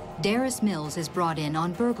 Darris Mills is brought in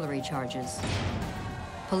on burglary charges.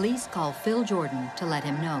 Police call Phil Jordan to let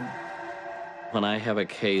him know. When I have a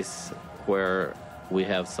case where we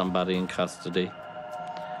have somebody in custody,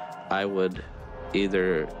 I would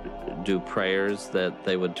either do prayers that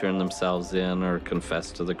they would turn themselves in or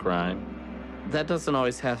confess to the crime. That doesn't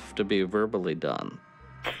always have to be verbally done.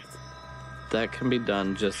 That can be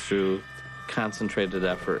done just through concentrated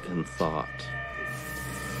effort and thought.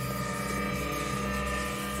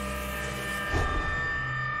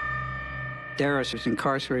 Darris was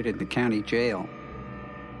incarcerated in the county jail.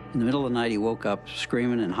 In the middle of the night, he woke up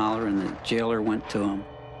screaming and hollering. The jailer went to him.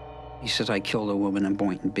 He says, "I killed a woman in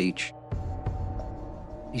Boynton Beach."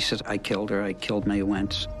 He says, "I killed her. I killed May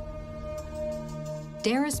Wentz."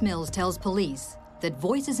 Darris Mills tells police that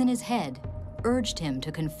voices in his head urged him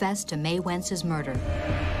to confess to May Wentz's murder.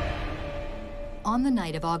 On the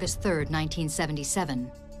night of August 3rd,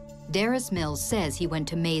 1977, Darris Mills says he went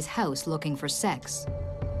to May's house looking for sex.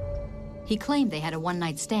 He claimed they had a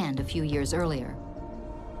one-night stand a few years earlier.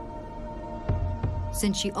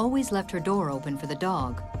 Since she always left her door open for the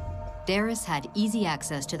dog, Darris had easy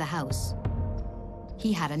access to the house.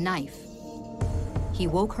 He had a knife. He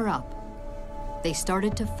woke her up. They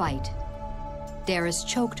started to fight. Darris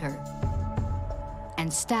choked her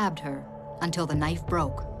and stabbed her until the knife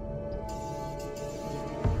broke.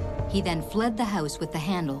 He then fled the house with the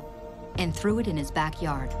handle and threw it in his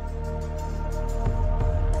backyard.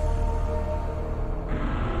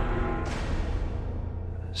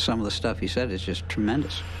 Some of the stuff he said is just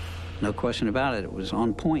tremendous. No question about it. It was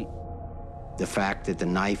on point. The fact that the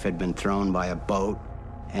knife had been thrown by a boat,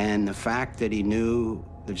 and the fact that he knew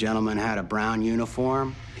the gentleman had a brown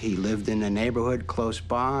uniform, he lived in the neighborhood close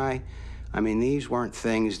by. I mean, these weren't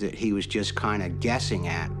things that he was just kind of guessing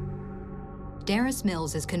at. Darris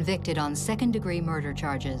Mills is convicted on second-degree murder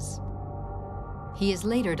charges. He is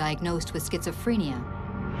later diagnosed with schizophrenia.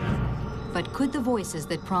 But could the voices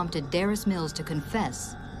that prompted Darris Mills to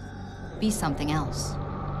confess be something else?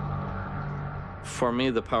 For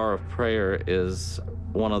me, the power of prayer is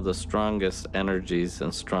one of the strongest energies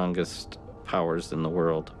and strongest powers in the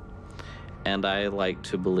world. And I like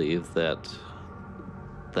to believe that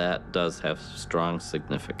that does have strong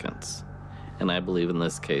significance. And I believe in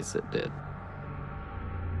this case it did.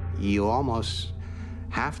 You almost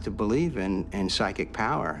have to believe in psychic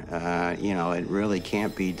power. You know, it really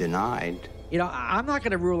can't be denied. You know, I'm not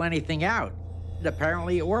going to rule anything out.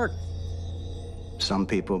 Apparently it worked. Some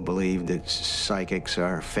people believe that psychics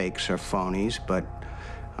are fakes or phonies, but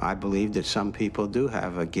I believe that some people do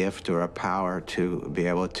have a gift or a power to be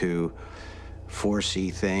able to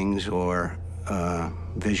foresee things or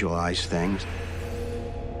visualize things.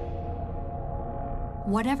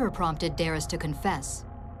 Whatever prompted Darris to confess,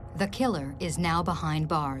 the killer is now behind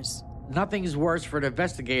bars. Nothing's worse for an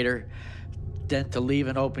investigator than to leave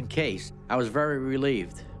an open case. I was very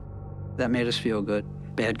relieved. That made us feel good.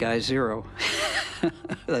 Bad guy zero.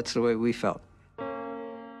 That's the way we felt.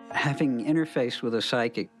 Having interfaced with a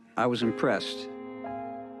psychic, I was impressed.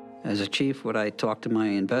 As a chief, would I talk to my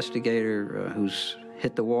investigator who's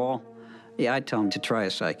hit the wall? Yeah, I'd tell him to try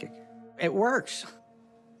a psychic. It works.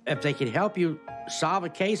 If they can help you solve a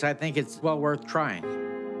case, I think it's well worth trying.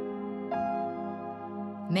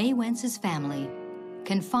 May Wentz's family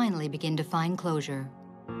can finally begin to find closure.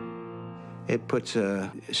 It puts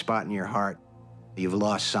a spot in your heart. You've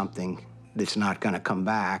lost something that's not going to come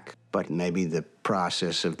back, but maybe the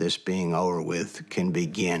process of this being over with can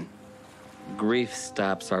begin. Grief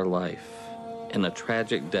stops our life. In a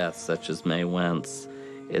tragic death such as May Wentz,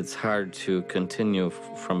 it's hard to continue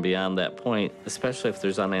from beyond that point, especially if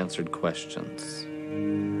there's unanswered questions.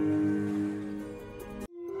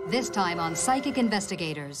 This time on Psychic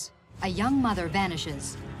Investigators, a young mother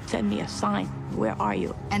vanishes. Send me a sign. Where are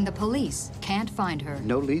you? And the police can't find her.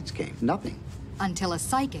 No leads came, nothing. Until a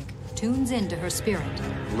psychic tunes into her spirit.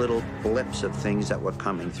 Little blips of things that were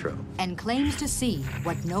coming through. And claims to see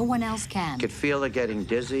what no one else can. Could feel her getting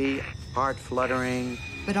dizzy, heart fluttering.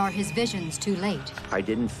 But are his visions too late? I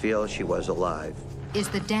didn't feel she was alive. Is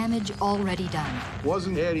the damage already done?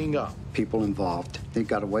 Wasn't adding up. People involved, they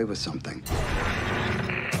got away with something.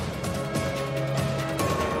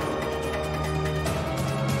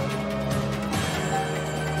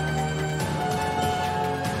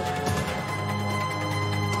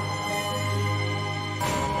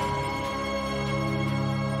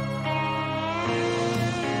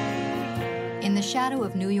 In the shadow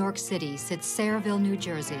of New York City sits Sayreville, New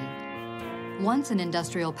Jersey. Once an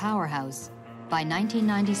industrial powerhouse, by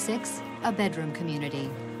 1996, a bedroom community.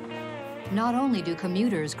 Not only do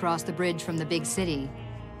commuters cross the bridge from the big city,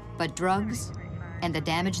 but drugs and the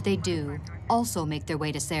damage they do also make their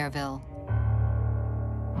way to Sayreville.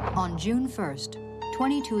 On June 1st,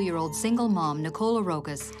 22-year-old single mom Nicole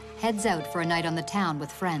Arokas heads out for a night on the town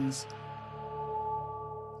with friends.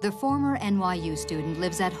 The former NYU student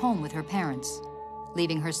lives at home with her parents,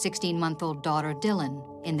 leaving her 16-month-old daughter, Dylan,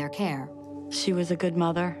 in their care. She was a good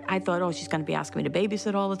mother. I thought, oh, she's going to be asking me to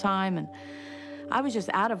babysit all the time. And I was just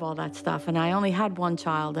out of all that stuff. And I only had one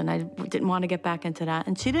child, and I didn't want to get back into that.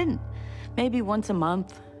 And she didn't. Maybe once a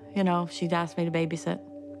month, you know, she'd ask me to babysit.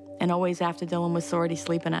 And always after Dylan was already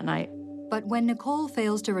sleeping at night. But when Nicole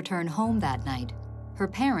fails to return home that night, her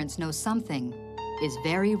parents know something is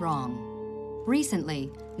very wrong.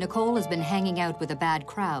 Recently, Nicole has been hanging out with a bad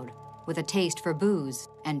crowd, with a taste for booze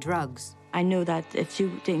and drugs. I knew that if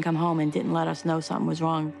she didn't come home and didn't let us know something was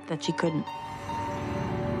wrong, that she couldn't.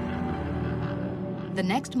 The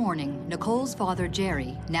next morning, Nicole's father,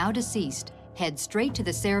 Jerry, now deceased, heads straight to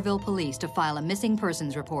the Sayreville police to file a missing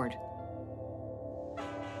persons report.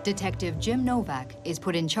 Detective Jim Novak is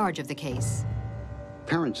put in charge of the case.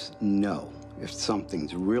 Parents know if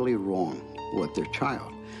something's really wrong with their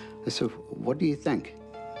child. I said, what do you think?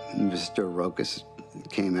 Mr. Arokas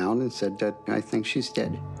came out and said that I think she's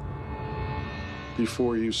dead.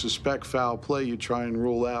 Before you suspect foul play, you try and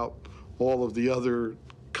rule out all of the other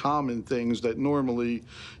common things that normally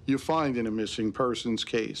you find in a missing persons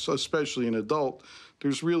case, especially an adult.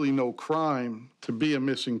 There's really no crime to be a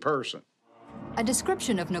missing person. A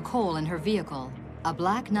description of Nicole and her vehicle, a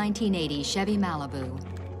black 1980 Chevy Malibu,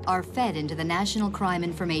 are fed into the National Crime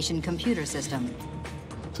Information Computer System.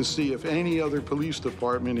 To see if any other police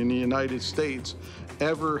department in the United States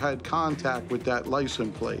ever had contact with that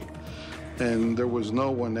license plate. And there was no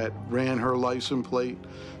one that ran her license plate,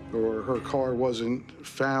 or her car wasn't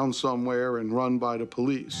found somewhere and run by the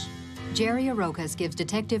police. Jerry Arokas gives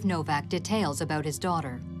Detective Novak details about his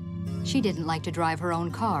daughter. She didn't like to drive her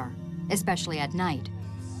own car, especially at night.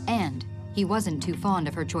 And he wasn't too fond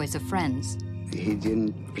of her choice of friends. He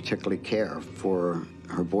didn't particularly care for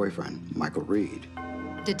her boyfriend, Michael Reed.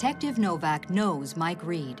 Detective Novak knows Mike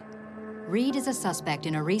Reed. Reed is a suspect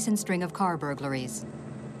in a recent string of car burglaries.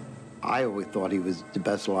 I always thought he was the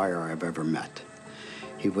best liar I've ever met.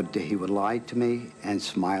 He would lie to me and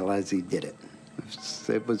smile as he did it.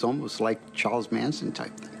 It was almost like Charles Manson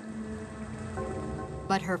type thing.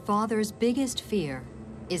 But her father's biggest fear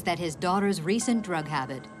is that his daughter's recent drug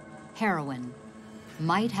habit, heroin,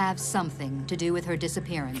 might have something to do with her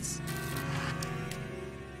disappearance.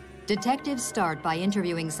 Detectives start by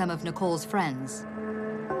interviewing some of Nicole's friends,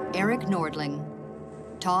 Eric Nordling,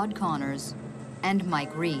 Todd Connors, and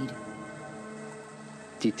Mike Reed.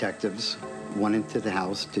 Detectives went into the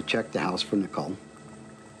house to check the house for Nicole.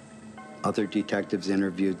 Other detectives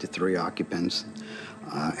interviewed the three occupants,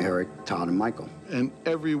 Eric, Todd, and Michael. And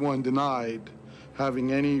everyone denied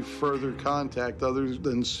having any further contact other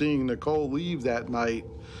than seeing Nicole leave that night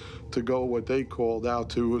to go what they called out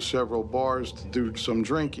to several bars to do some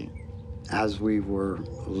drinking. As we were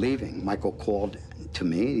leaving, Michael called to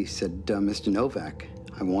me. He said, Mr. Novak,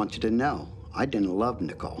 I want you to know, I didn't love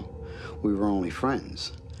Nicole. We were only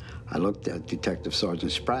friends. I looked at Detective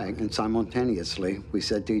Sergeant Sprague, and simultaneously, we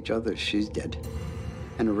said to each other, she's dead.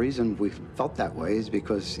 And the reason we felt that way is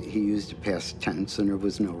because he used the past tense, and there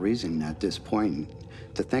was no reason at this point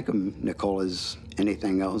to think of Nicole as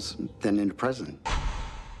anything else than in the present,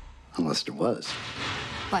 unless there was.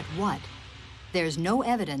 But what? There's no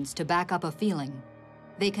evidence to back up a feeling.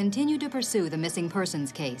 They continue to pursue the missing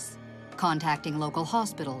persons case, contacting local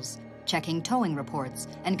hospitals, checking towing reports,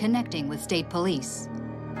 and connecting with state police.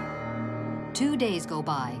 2 days go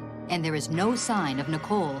by, and there is no sign of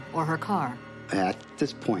Nicole or her car. At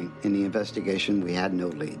this point in the investigation, we had no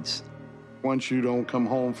leads. Once you don't come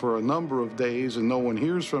home for a number of days and no one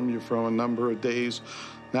hears from you for a number of days,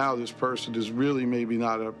 now this person is really maybe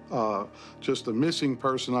not just a missing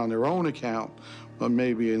person on their own account, but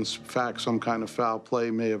maybe in fact some kind of foul play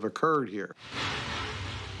may have occurred here.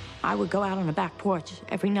 I would go out on the back porch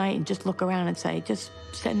every night and just look around and say, just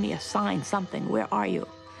send me a sign, something. Where are you?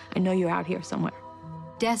 I know you're out here somewhere.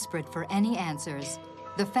 Desperate for any answers,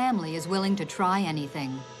 the family is willing to try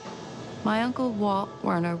anything. My uncle Walt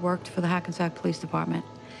Werner worked for the Hackensack Police Department,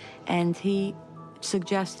 and he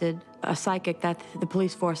suggested a psychic that the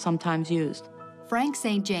police force sometimes used. Frank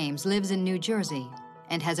St. James lives in New Jersey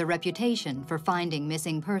and has a reputation for finding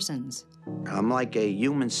missing persons. I'm like a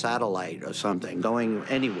human satellite or something, going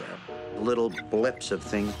anywhere. Little blips of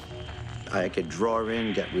things I could draw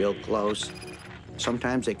in, get real close.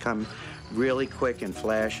 Sometimes they come really quick in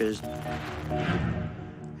flashes.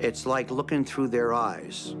 It's like looking through their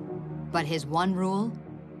eyes. But his one rule?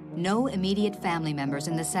 No immediate family members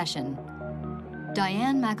in the session.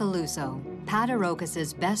 Diane Macaluso, Pat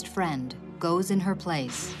Arokas's best friend, goes in her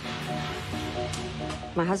place.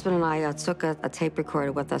 My husband and I took a tape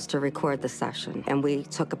recorder with us to record the session, and we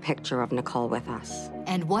took a picture of Nicole with us.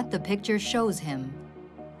 And what the picture shows him,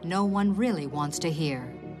 no one really wants to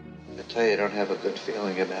hear. I tell you, I don't have a good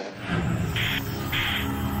feeling about it.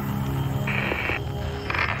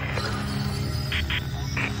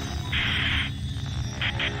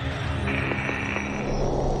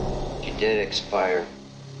 She did expire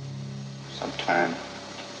sometime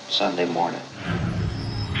Sunday morning.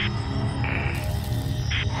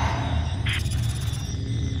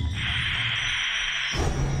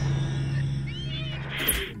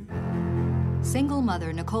 Single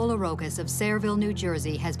mother Nicole Arokas of Sayreville, New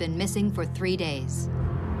Jersey has been missing for 3 days.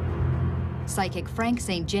 Psychic Frank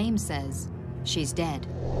St. James says she's dead.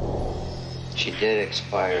 She did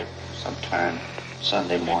expire sometime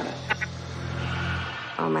Sunday morning.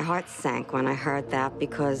 Oh, my heart sank when I heard that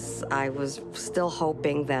because I was still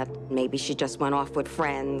hoping that maybe she just went off with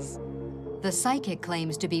friends. The psychic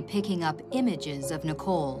claims to be picking up images of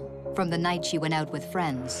Nicole from the night she went out with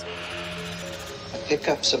friends. I pick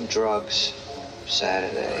up some drugs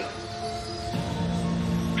Saturday.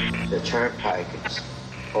 The turnpike is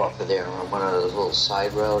off of there on one of those little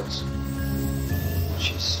side roads.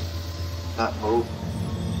 She's not moving.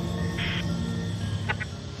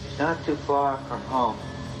 She's not too far from home.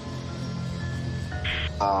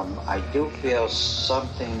 I do feel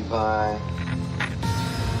something by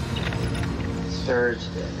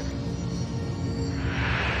Thursday.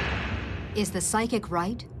 Is the psychic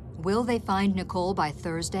right? Will they find Nicole by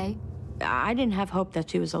Thursday? I didn't have hope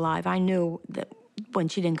that she was alive. I knew that when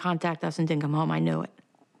she didn't contact us and didn't come home, I knew it.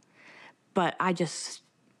 But I just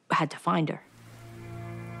had to find her.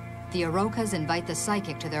 The Arokas invite the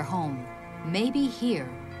psychic to their home. Maybe here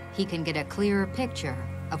he can get a clearer picture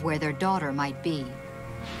of where their daughter might be.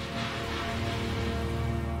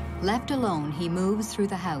 Left alone, he moves through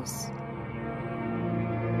the house.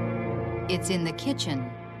 It's in the kitchen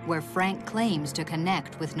where Frank claims to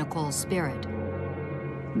connect with Nicole's spirit.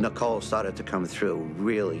 Nicole started to come through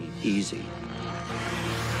really easy.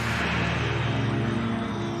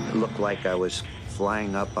 It looked like I was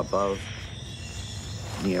flying up above,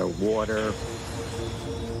 near water,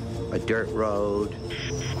 a dirt road,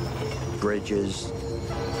 bridges,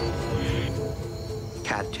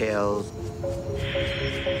 cattails,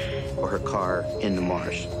 or her car in the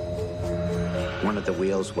marsh. One of the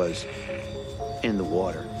wheels was in the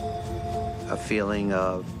water, a feeling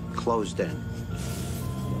of closed in.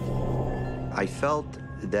 I felt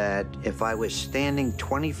that if I was standing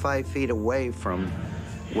 25 feet away from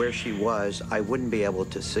where she was, I wouldn't be able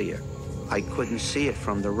to see her. I couldn't see it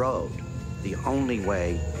from the road. The only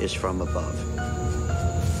way is from above.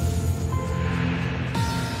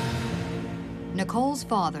 Nicole's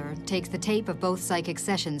father takes the tape of both psychic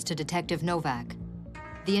sessions to Detective Novak.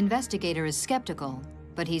 The investigator is skeptical,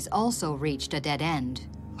 but he's also reached a dead end.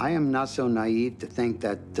 I am not so naive to think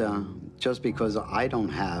that just because I don't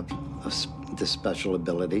have this special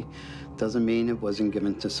ability doesn't mean it wasn't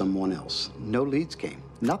given to someone else. No leads came,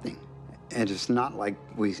 nothing. And it's not like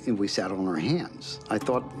we sat on our hands. I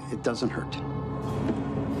thought it doesn't hurt.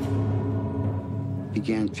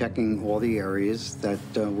 Began checking all the areas that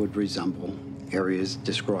would resemble areas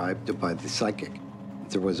described by the psychic.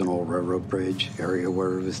 There was an old railroad bridge, area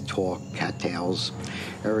where it was tall cattails,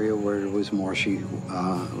 area where it was marshy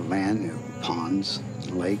land, ponds,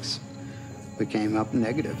 lakes. We came up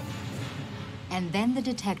negative. And then the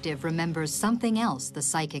detective remembers something else the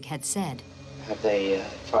psychic had said. Have they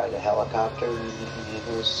tried a helicopter in any of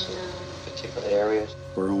those particular areas?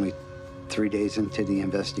 We're only 3 days into the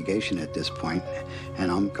investigation at this point,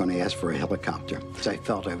 and I'm going to ask for a helicopter, because I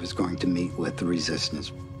felt I was going to meet with the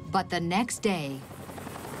resistance. But the next day,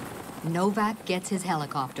 Novak gets his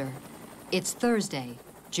helicopter. It's Thursday,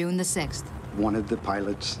 June the 6th. One of the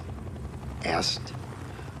pilots asked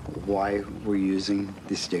why we're using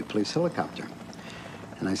the state police helicopter.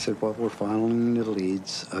 And I said, well, we're following the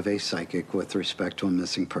leads of a psychic with respect to a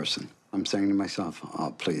missing person. I'm saying to myself,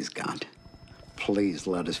 oh, please, God, please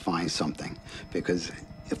let us find something, because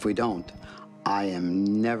if we don't, I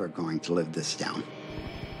am never going to live this down.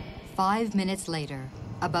 5 minutes later,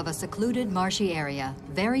 above a secluded marshy area,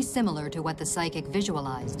 very similar to what the psychic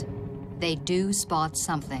visualized, they do spot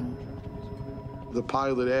something. The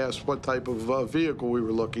pilot asked what type of vehicle we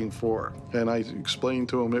were looking for, and I explained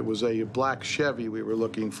to him it was a black Chevy we were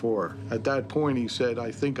looking for. At that point, he said,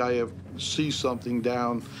 I think I see something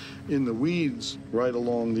down in the weeds right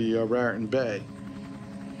along the Raritan Bay.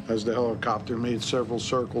 As the helicopter made several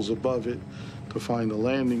circles above it to find a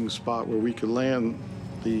landing spot where we could land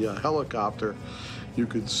the helicopter, you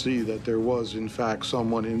could see that there was, in fact,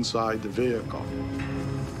 someone inside the vehicle.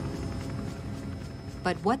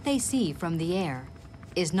 But what they see from the air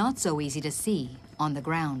is not so easy to see on the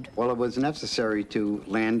ground. Well, it was necessary to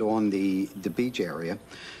land on the beach area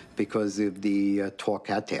because of the tall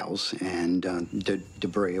cattails and the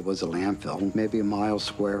debris. It was a landfill, maybe a mile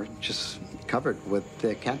square, just covered with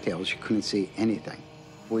the cattails. You couldn't see anything.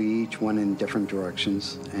 We each went in different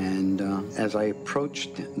directions, and as I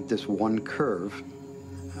approached this one curve,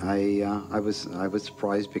 I was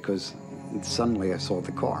surprised because suddenly I saw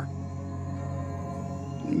the car,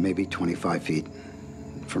 maybe 25 feet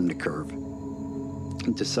from the curve.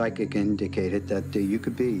 The psychic indicated that you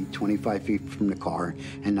could be 25 feet from the car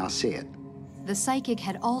and not see it. The psychic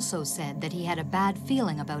had also said that he had a bad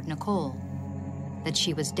feeling about Nicole, that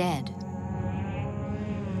she was dead.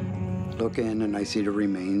 Look in and I see the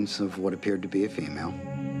remains of what appeared to be a female.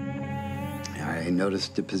 I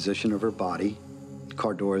noticed the position of her body.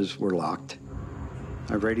 Car doors were locked.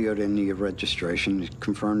 I radioed in the registration,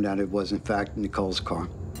 confirmed that it was in fact Nicole's car.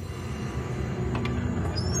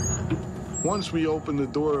 Once we opened the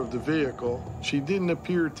door of the vehicle, she didn't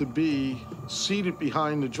appear to be seated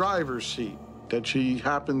behind the driver's seat, that she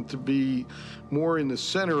happened to be more in the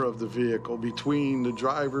center of the vehicle between the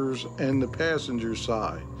driver's and the passenger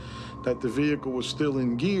side, that the vehicle was still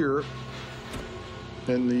in gear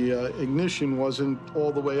and the ignition wasn't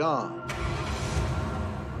all the way on.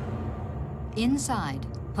 Inside,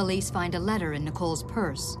 police find a letter in Nicole's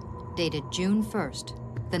purse, dated June 1st,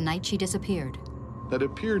 the night she disappeared. That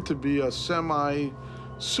appeared to be a semi-suicide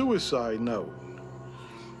note.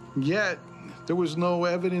 Yet, there was no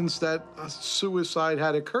evidence that a suicide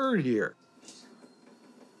had occurred here.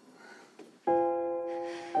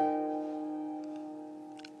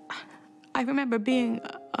 I remember being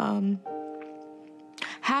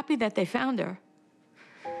happy that they found her.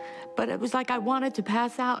 But it was like I wanted to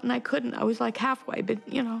pass out and I couldn't. I was like halfway, but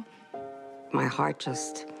you know. My heart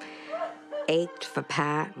just ached for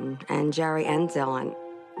Pat and Jerry and Dylan.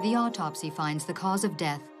 The autopsy finds the cause of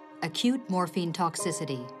death, acute morphine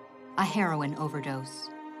toxicity, a heroin overdose.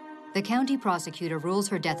 The county prosecutor rules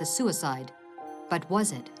her death a suicide, but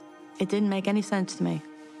was it? It didn't make any sense to me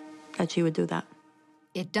that she would do that.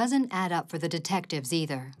 It doesn't add up for the detectives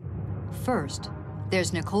either. First,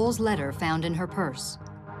 there's Nicole's letter found in her purse.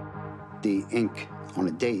 The ink on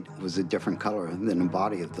a date was a different color than the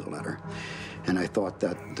body of the letter, and I thought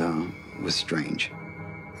that was strange.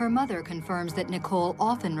 Her mother confirms that Nicole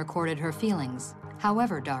often recorded her feelings,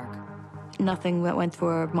 however dark. Nothing that went through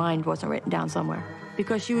her mind wasn't written down somewhere.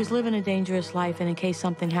 Because she was living a dangerous life, and in case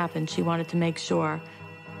something happened, she wanted to make sure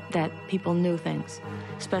that people knew things,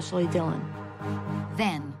 especially Dylan.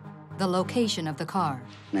 Then, the location of the car.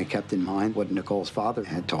 And I kept in mind what Nicole's father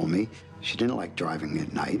had told me. She didn't like driving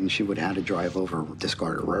at night, and she would have to drive over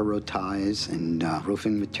discarded railroad ties and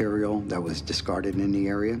roofing material that was discarded in the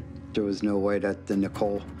area. There was no way that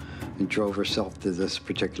Nicole drove herself to this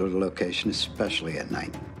particular location, especially at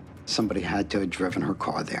night. Somebody had to have driven her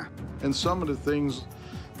car there. And some of the things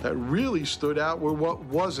that really stood out were what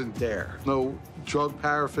wasn't there. No drug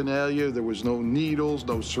paraphernalia, there was no needles,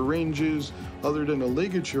 no syringes, other than a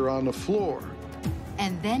ligature on the floor.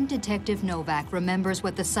 And then Detective Novak remembers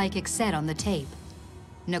what the psychic said on the tape.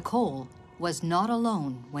 Nicole was not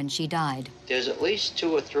alone when she died. There's at least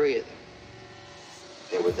 2 or 3 of them.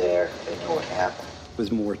 They were there, they know what happened.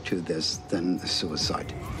 There's more to this than a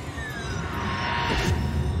suicide.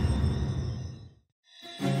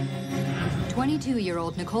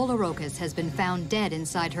 "22-year-old Nicole Arokas has been found dead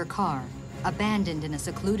inside her car. abandoned in a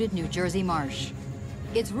secluded New Jersey marsh.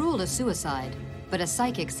 It's ruled a suicide, but a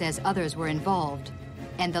psychic says others were involved,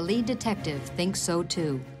 and the lead detective thinks so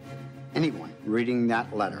too. Anyone reading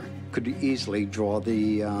that letter could easily draw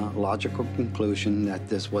the logical conclusion that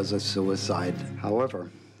this was a suicide.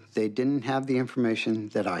 However, they didn't have the information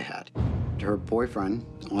that I had. Her boyfriend,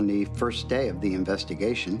 on the first day of the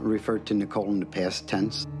investigation, referred to Nicole in the past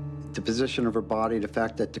tense. The position of her body, the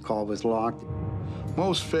fact that the car was locked.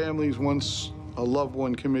 Most families, once a loved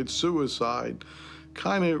one commits suicide,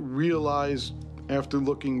 kind of realize after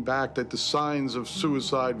looking back that the signs of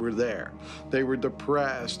suicide were there. They were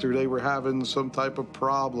depressed or they were having some type of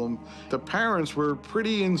problem. The parents were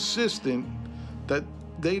pretty insistent that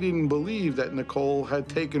they didn't believe that Nicole had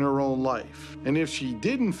taken her own life. And if she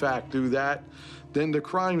did in fact do that, then the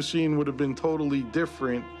crime scene would have been totally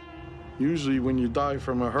different. Usually when you die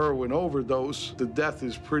from a heroin overdose, the death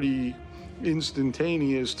is pretty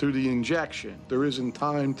instantaneous to the injection. There isn't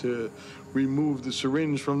time to remove the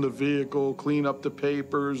syringe from the vehicle, clean up the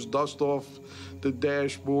papers, dust off the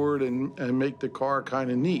dashboard, and make the car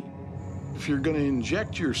kind of neat. If you're going to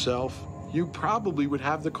inject yourself, you probably would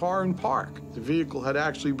have the car in park. The vehicle had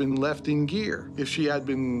actually been left in gear. If she had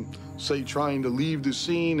been, say, trying to leave the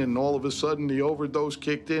scene and all of a sudden the overdose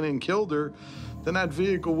kicked in and killed her, then that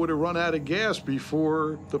vehicle would have run out of gas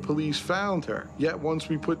before the police found her. Yet once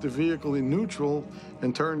we put the vehicle in neutral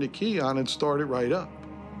and turned the key on, it started right up.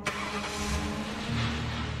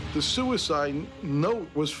 The suicide note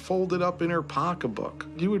was folded up in her pocketbook.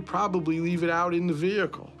 You would probably leave it out in the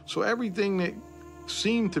vehicle. So everything that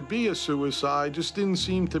seemed to be a suicide just didn't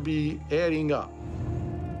seem to be adding up.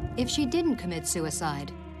 If she didn't commit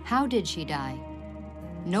suicide, how did she die?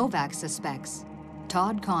 Novak suspects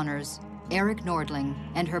Todd Connors, Eric Nordling,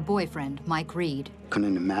 and her boyfriend, Mike Reed.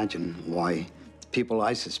 Couldn't imagine why people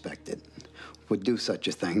I suspected would do such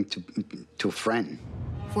a thing to a friend.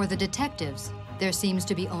 For the detectives, there seems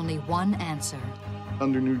to be only one answer.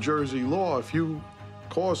 Under New Jersey law, if you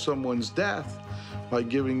cause someone's death by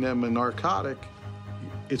giving them a narcotic,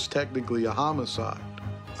 it's technically a homicide.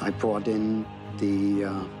 I brought in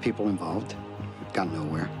the people involved, got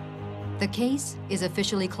nowhere. The case is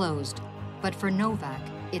officially closed, but for Novak,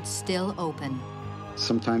 it's still open.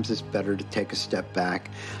 Sometimes it's better to take a step back,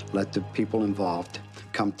 let the people involved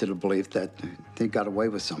come to the belief that they got away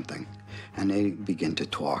with something, and they begin to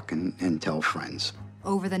talk and tell friends.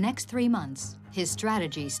 Over the next 3 months, his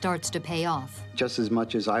strategy starts to pay off. Just as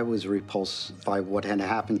much as I was repulsed by what had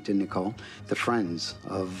happened to Nicole, the friends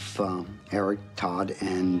of Eric, Todd,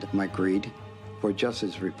 and Mike Reed were just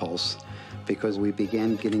as repulsed, because we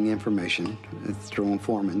began getting information through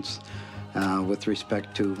informants with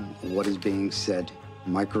respect to what is being said.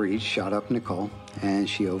 Mike Reed shot up Nicole, and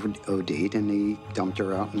she OD'd, and he dumped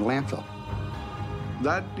her out in the landfill.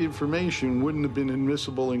 That information wouldn't have been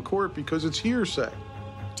admissible in court because it's hearsay.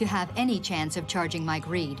 To have any chance of charging Mike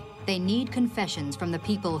Reed, they need confessions from the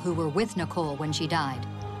people who were with Nicole when she died.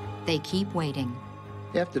 They keep waiting.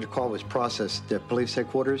 After the call was processed at police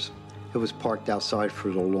headquarters, it was parked outside for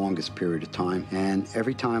the longest period of time. And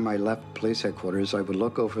every time I left police headquarters, I would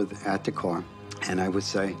look over at the car and I would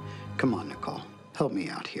say, "Come on, Nicole, help me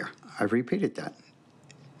out here." I repeated that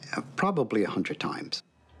probably 100 times.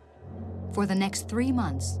 For the next 3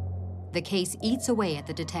 months, the case eats away at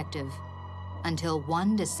the detective until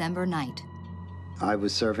one December night. I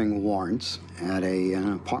was serving warrants at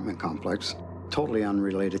an apartment complex, totally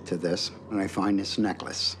unrelated to this, and I find this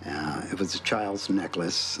necklace. It was a child's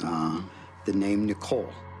necklace, the name Nicole.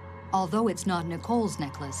 Although it's not Nicole's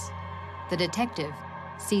necklace, the detective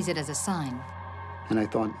sees it as a sign. And I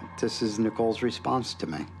thought, this is Nicole's response to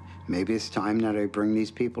me. Maybe it's time that I bring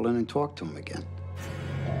these people in and talk to them again.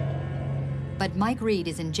 But Mike Reed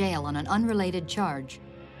is in jail on an unrelated charge,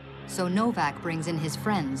 so Novak brings in his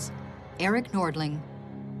friends, Eric Nordling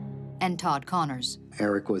and Todd Connors.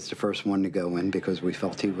 Eric was the first one to go in because we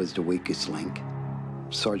felt he was the weakest link.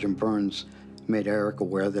 Sergeant Burns made Eric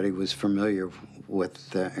aware that he was familiar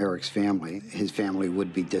with Eric's family. His family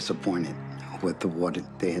would be disappointed with what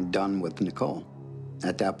they had done with Nicole.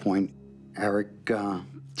 At that point, Eric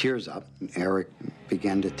tears up. Eric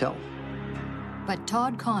began to tell. But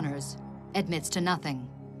Todd Connors admits to nothing.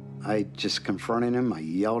 I just confronted him. I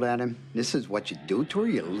yelled at him. "This is what you do to her?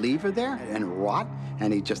 You leave her there and rot?"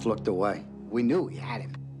 And he just looked away. We knew he had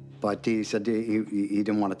him. But he said he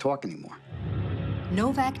didn't want to talk anymore.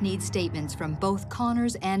 Novak needs statements from both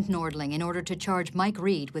Connors and Nordling in order to charge Mike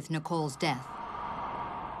Reed with Nicole's death.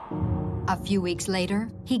 A few weeks later,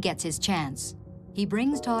 he gets his chance. He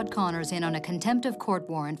brings Todd Connors in on a contempt of court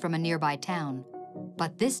warrant from a nearby town.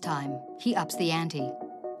 But this time, he ups the ante.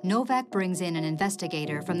 Novak brings in an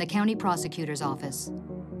investigator from the county prosecutor's office.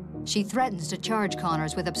 She threatens to charge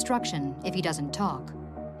Connors with obstruction if he doesn't talk.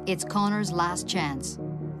 It's Connors' last chance,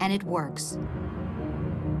 and it works.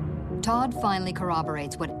 Todd finally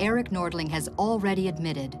corroborates what Eric Nordling has already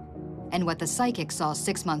admitted, and what the psychic saw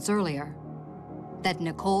 6 months earlier, that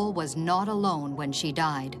Nicole was not alone when she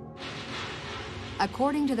died.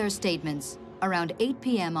 According to their statements, around 8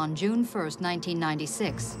 p.m. on June 1st,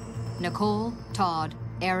 1996, Nicole, Todd,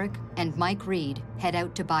 Eric, and Mike Reed head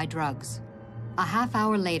out to buy drugs. A half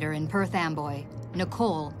hour later in Perth Amboy,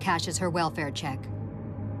 Nicole cashes her welfare check.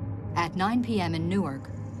 At 9 p.m. in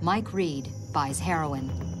Newark, Mike Reed buys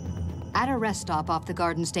heroin. At a rest stop off the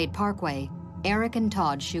Garden State Parkway, Eric and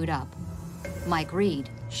Todd shoot up. Mike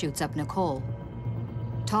Reed shoots up Nicole.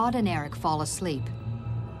 Todd and Eric fall asleep.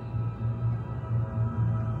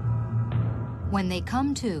 When they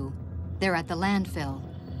come to, they're at the landfill,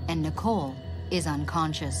 and Nicole is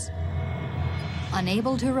unconscious.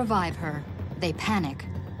 Unable to revive her, they panic.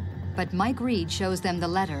 But Mike Reed shows them the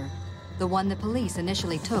letter, the one the police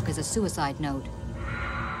initially took as a suicide note.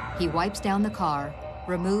 He wipes down the car,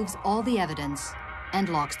 removes all the evidence, and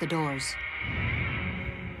locks the doors.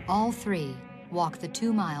 All three walk the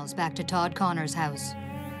 2 miles back to Todd Connors' house.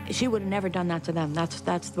 She would have never done that to them.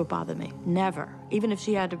 That's what bothered me. Never. Even if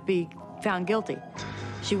she had to be found guilty,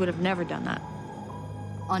 she would have never done that.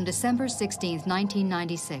 On December 16,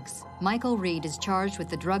 1996, Michael Reed is charged with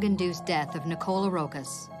the drug-induced death of Nicole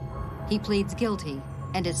Arokas. He pleads guilty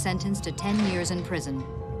and is sentenced to 10 years in prison.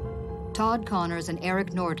 Todd Connors and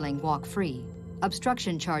Eric Nordling walk free.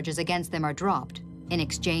 Obstruction charges against them are dropped in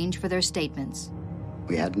exchange for their statements.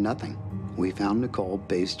 We had nothing. We found Nicole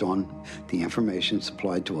based on the information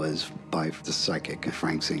supplied to us by the psychic,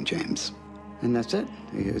 Frank St. James. And that's it.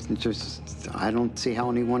 It's just, I don't see how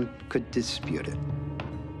anyone could dispute it.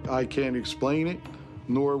 I can't explain it,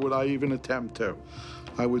 nor would I even attempt to.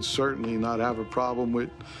 I would certainly not have a problem with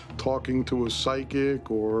talking to a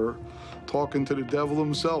psychic or talking to the devil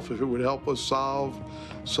himself if it would help us solve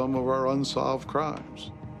some of our unsolved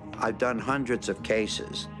crimes. I've done hundreds of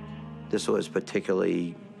cases. This was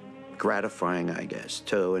particularly gratifying, I guess,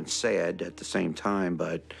 too, and sad at the same time,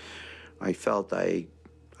 but I felt I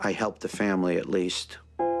helped the family at least.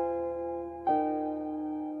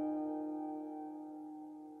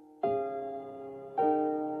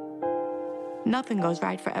 Nothing goes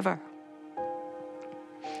right forever.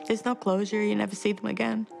 There's no closure, you never see them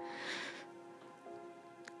again.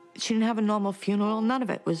 She didn't have a normal funeral, none of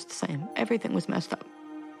it was the same. Everything was messed up.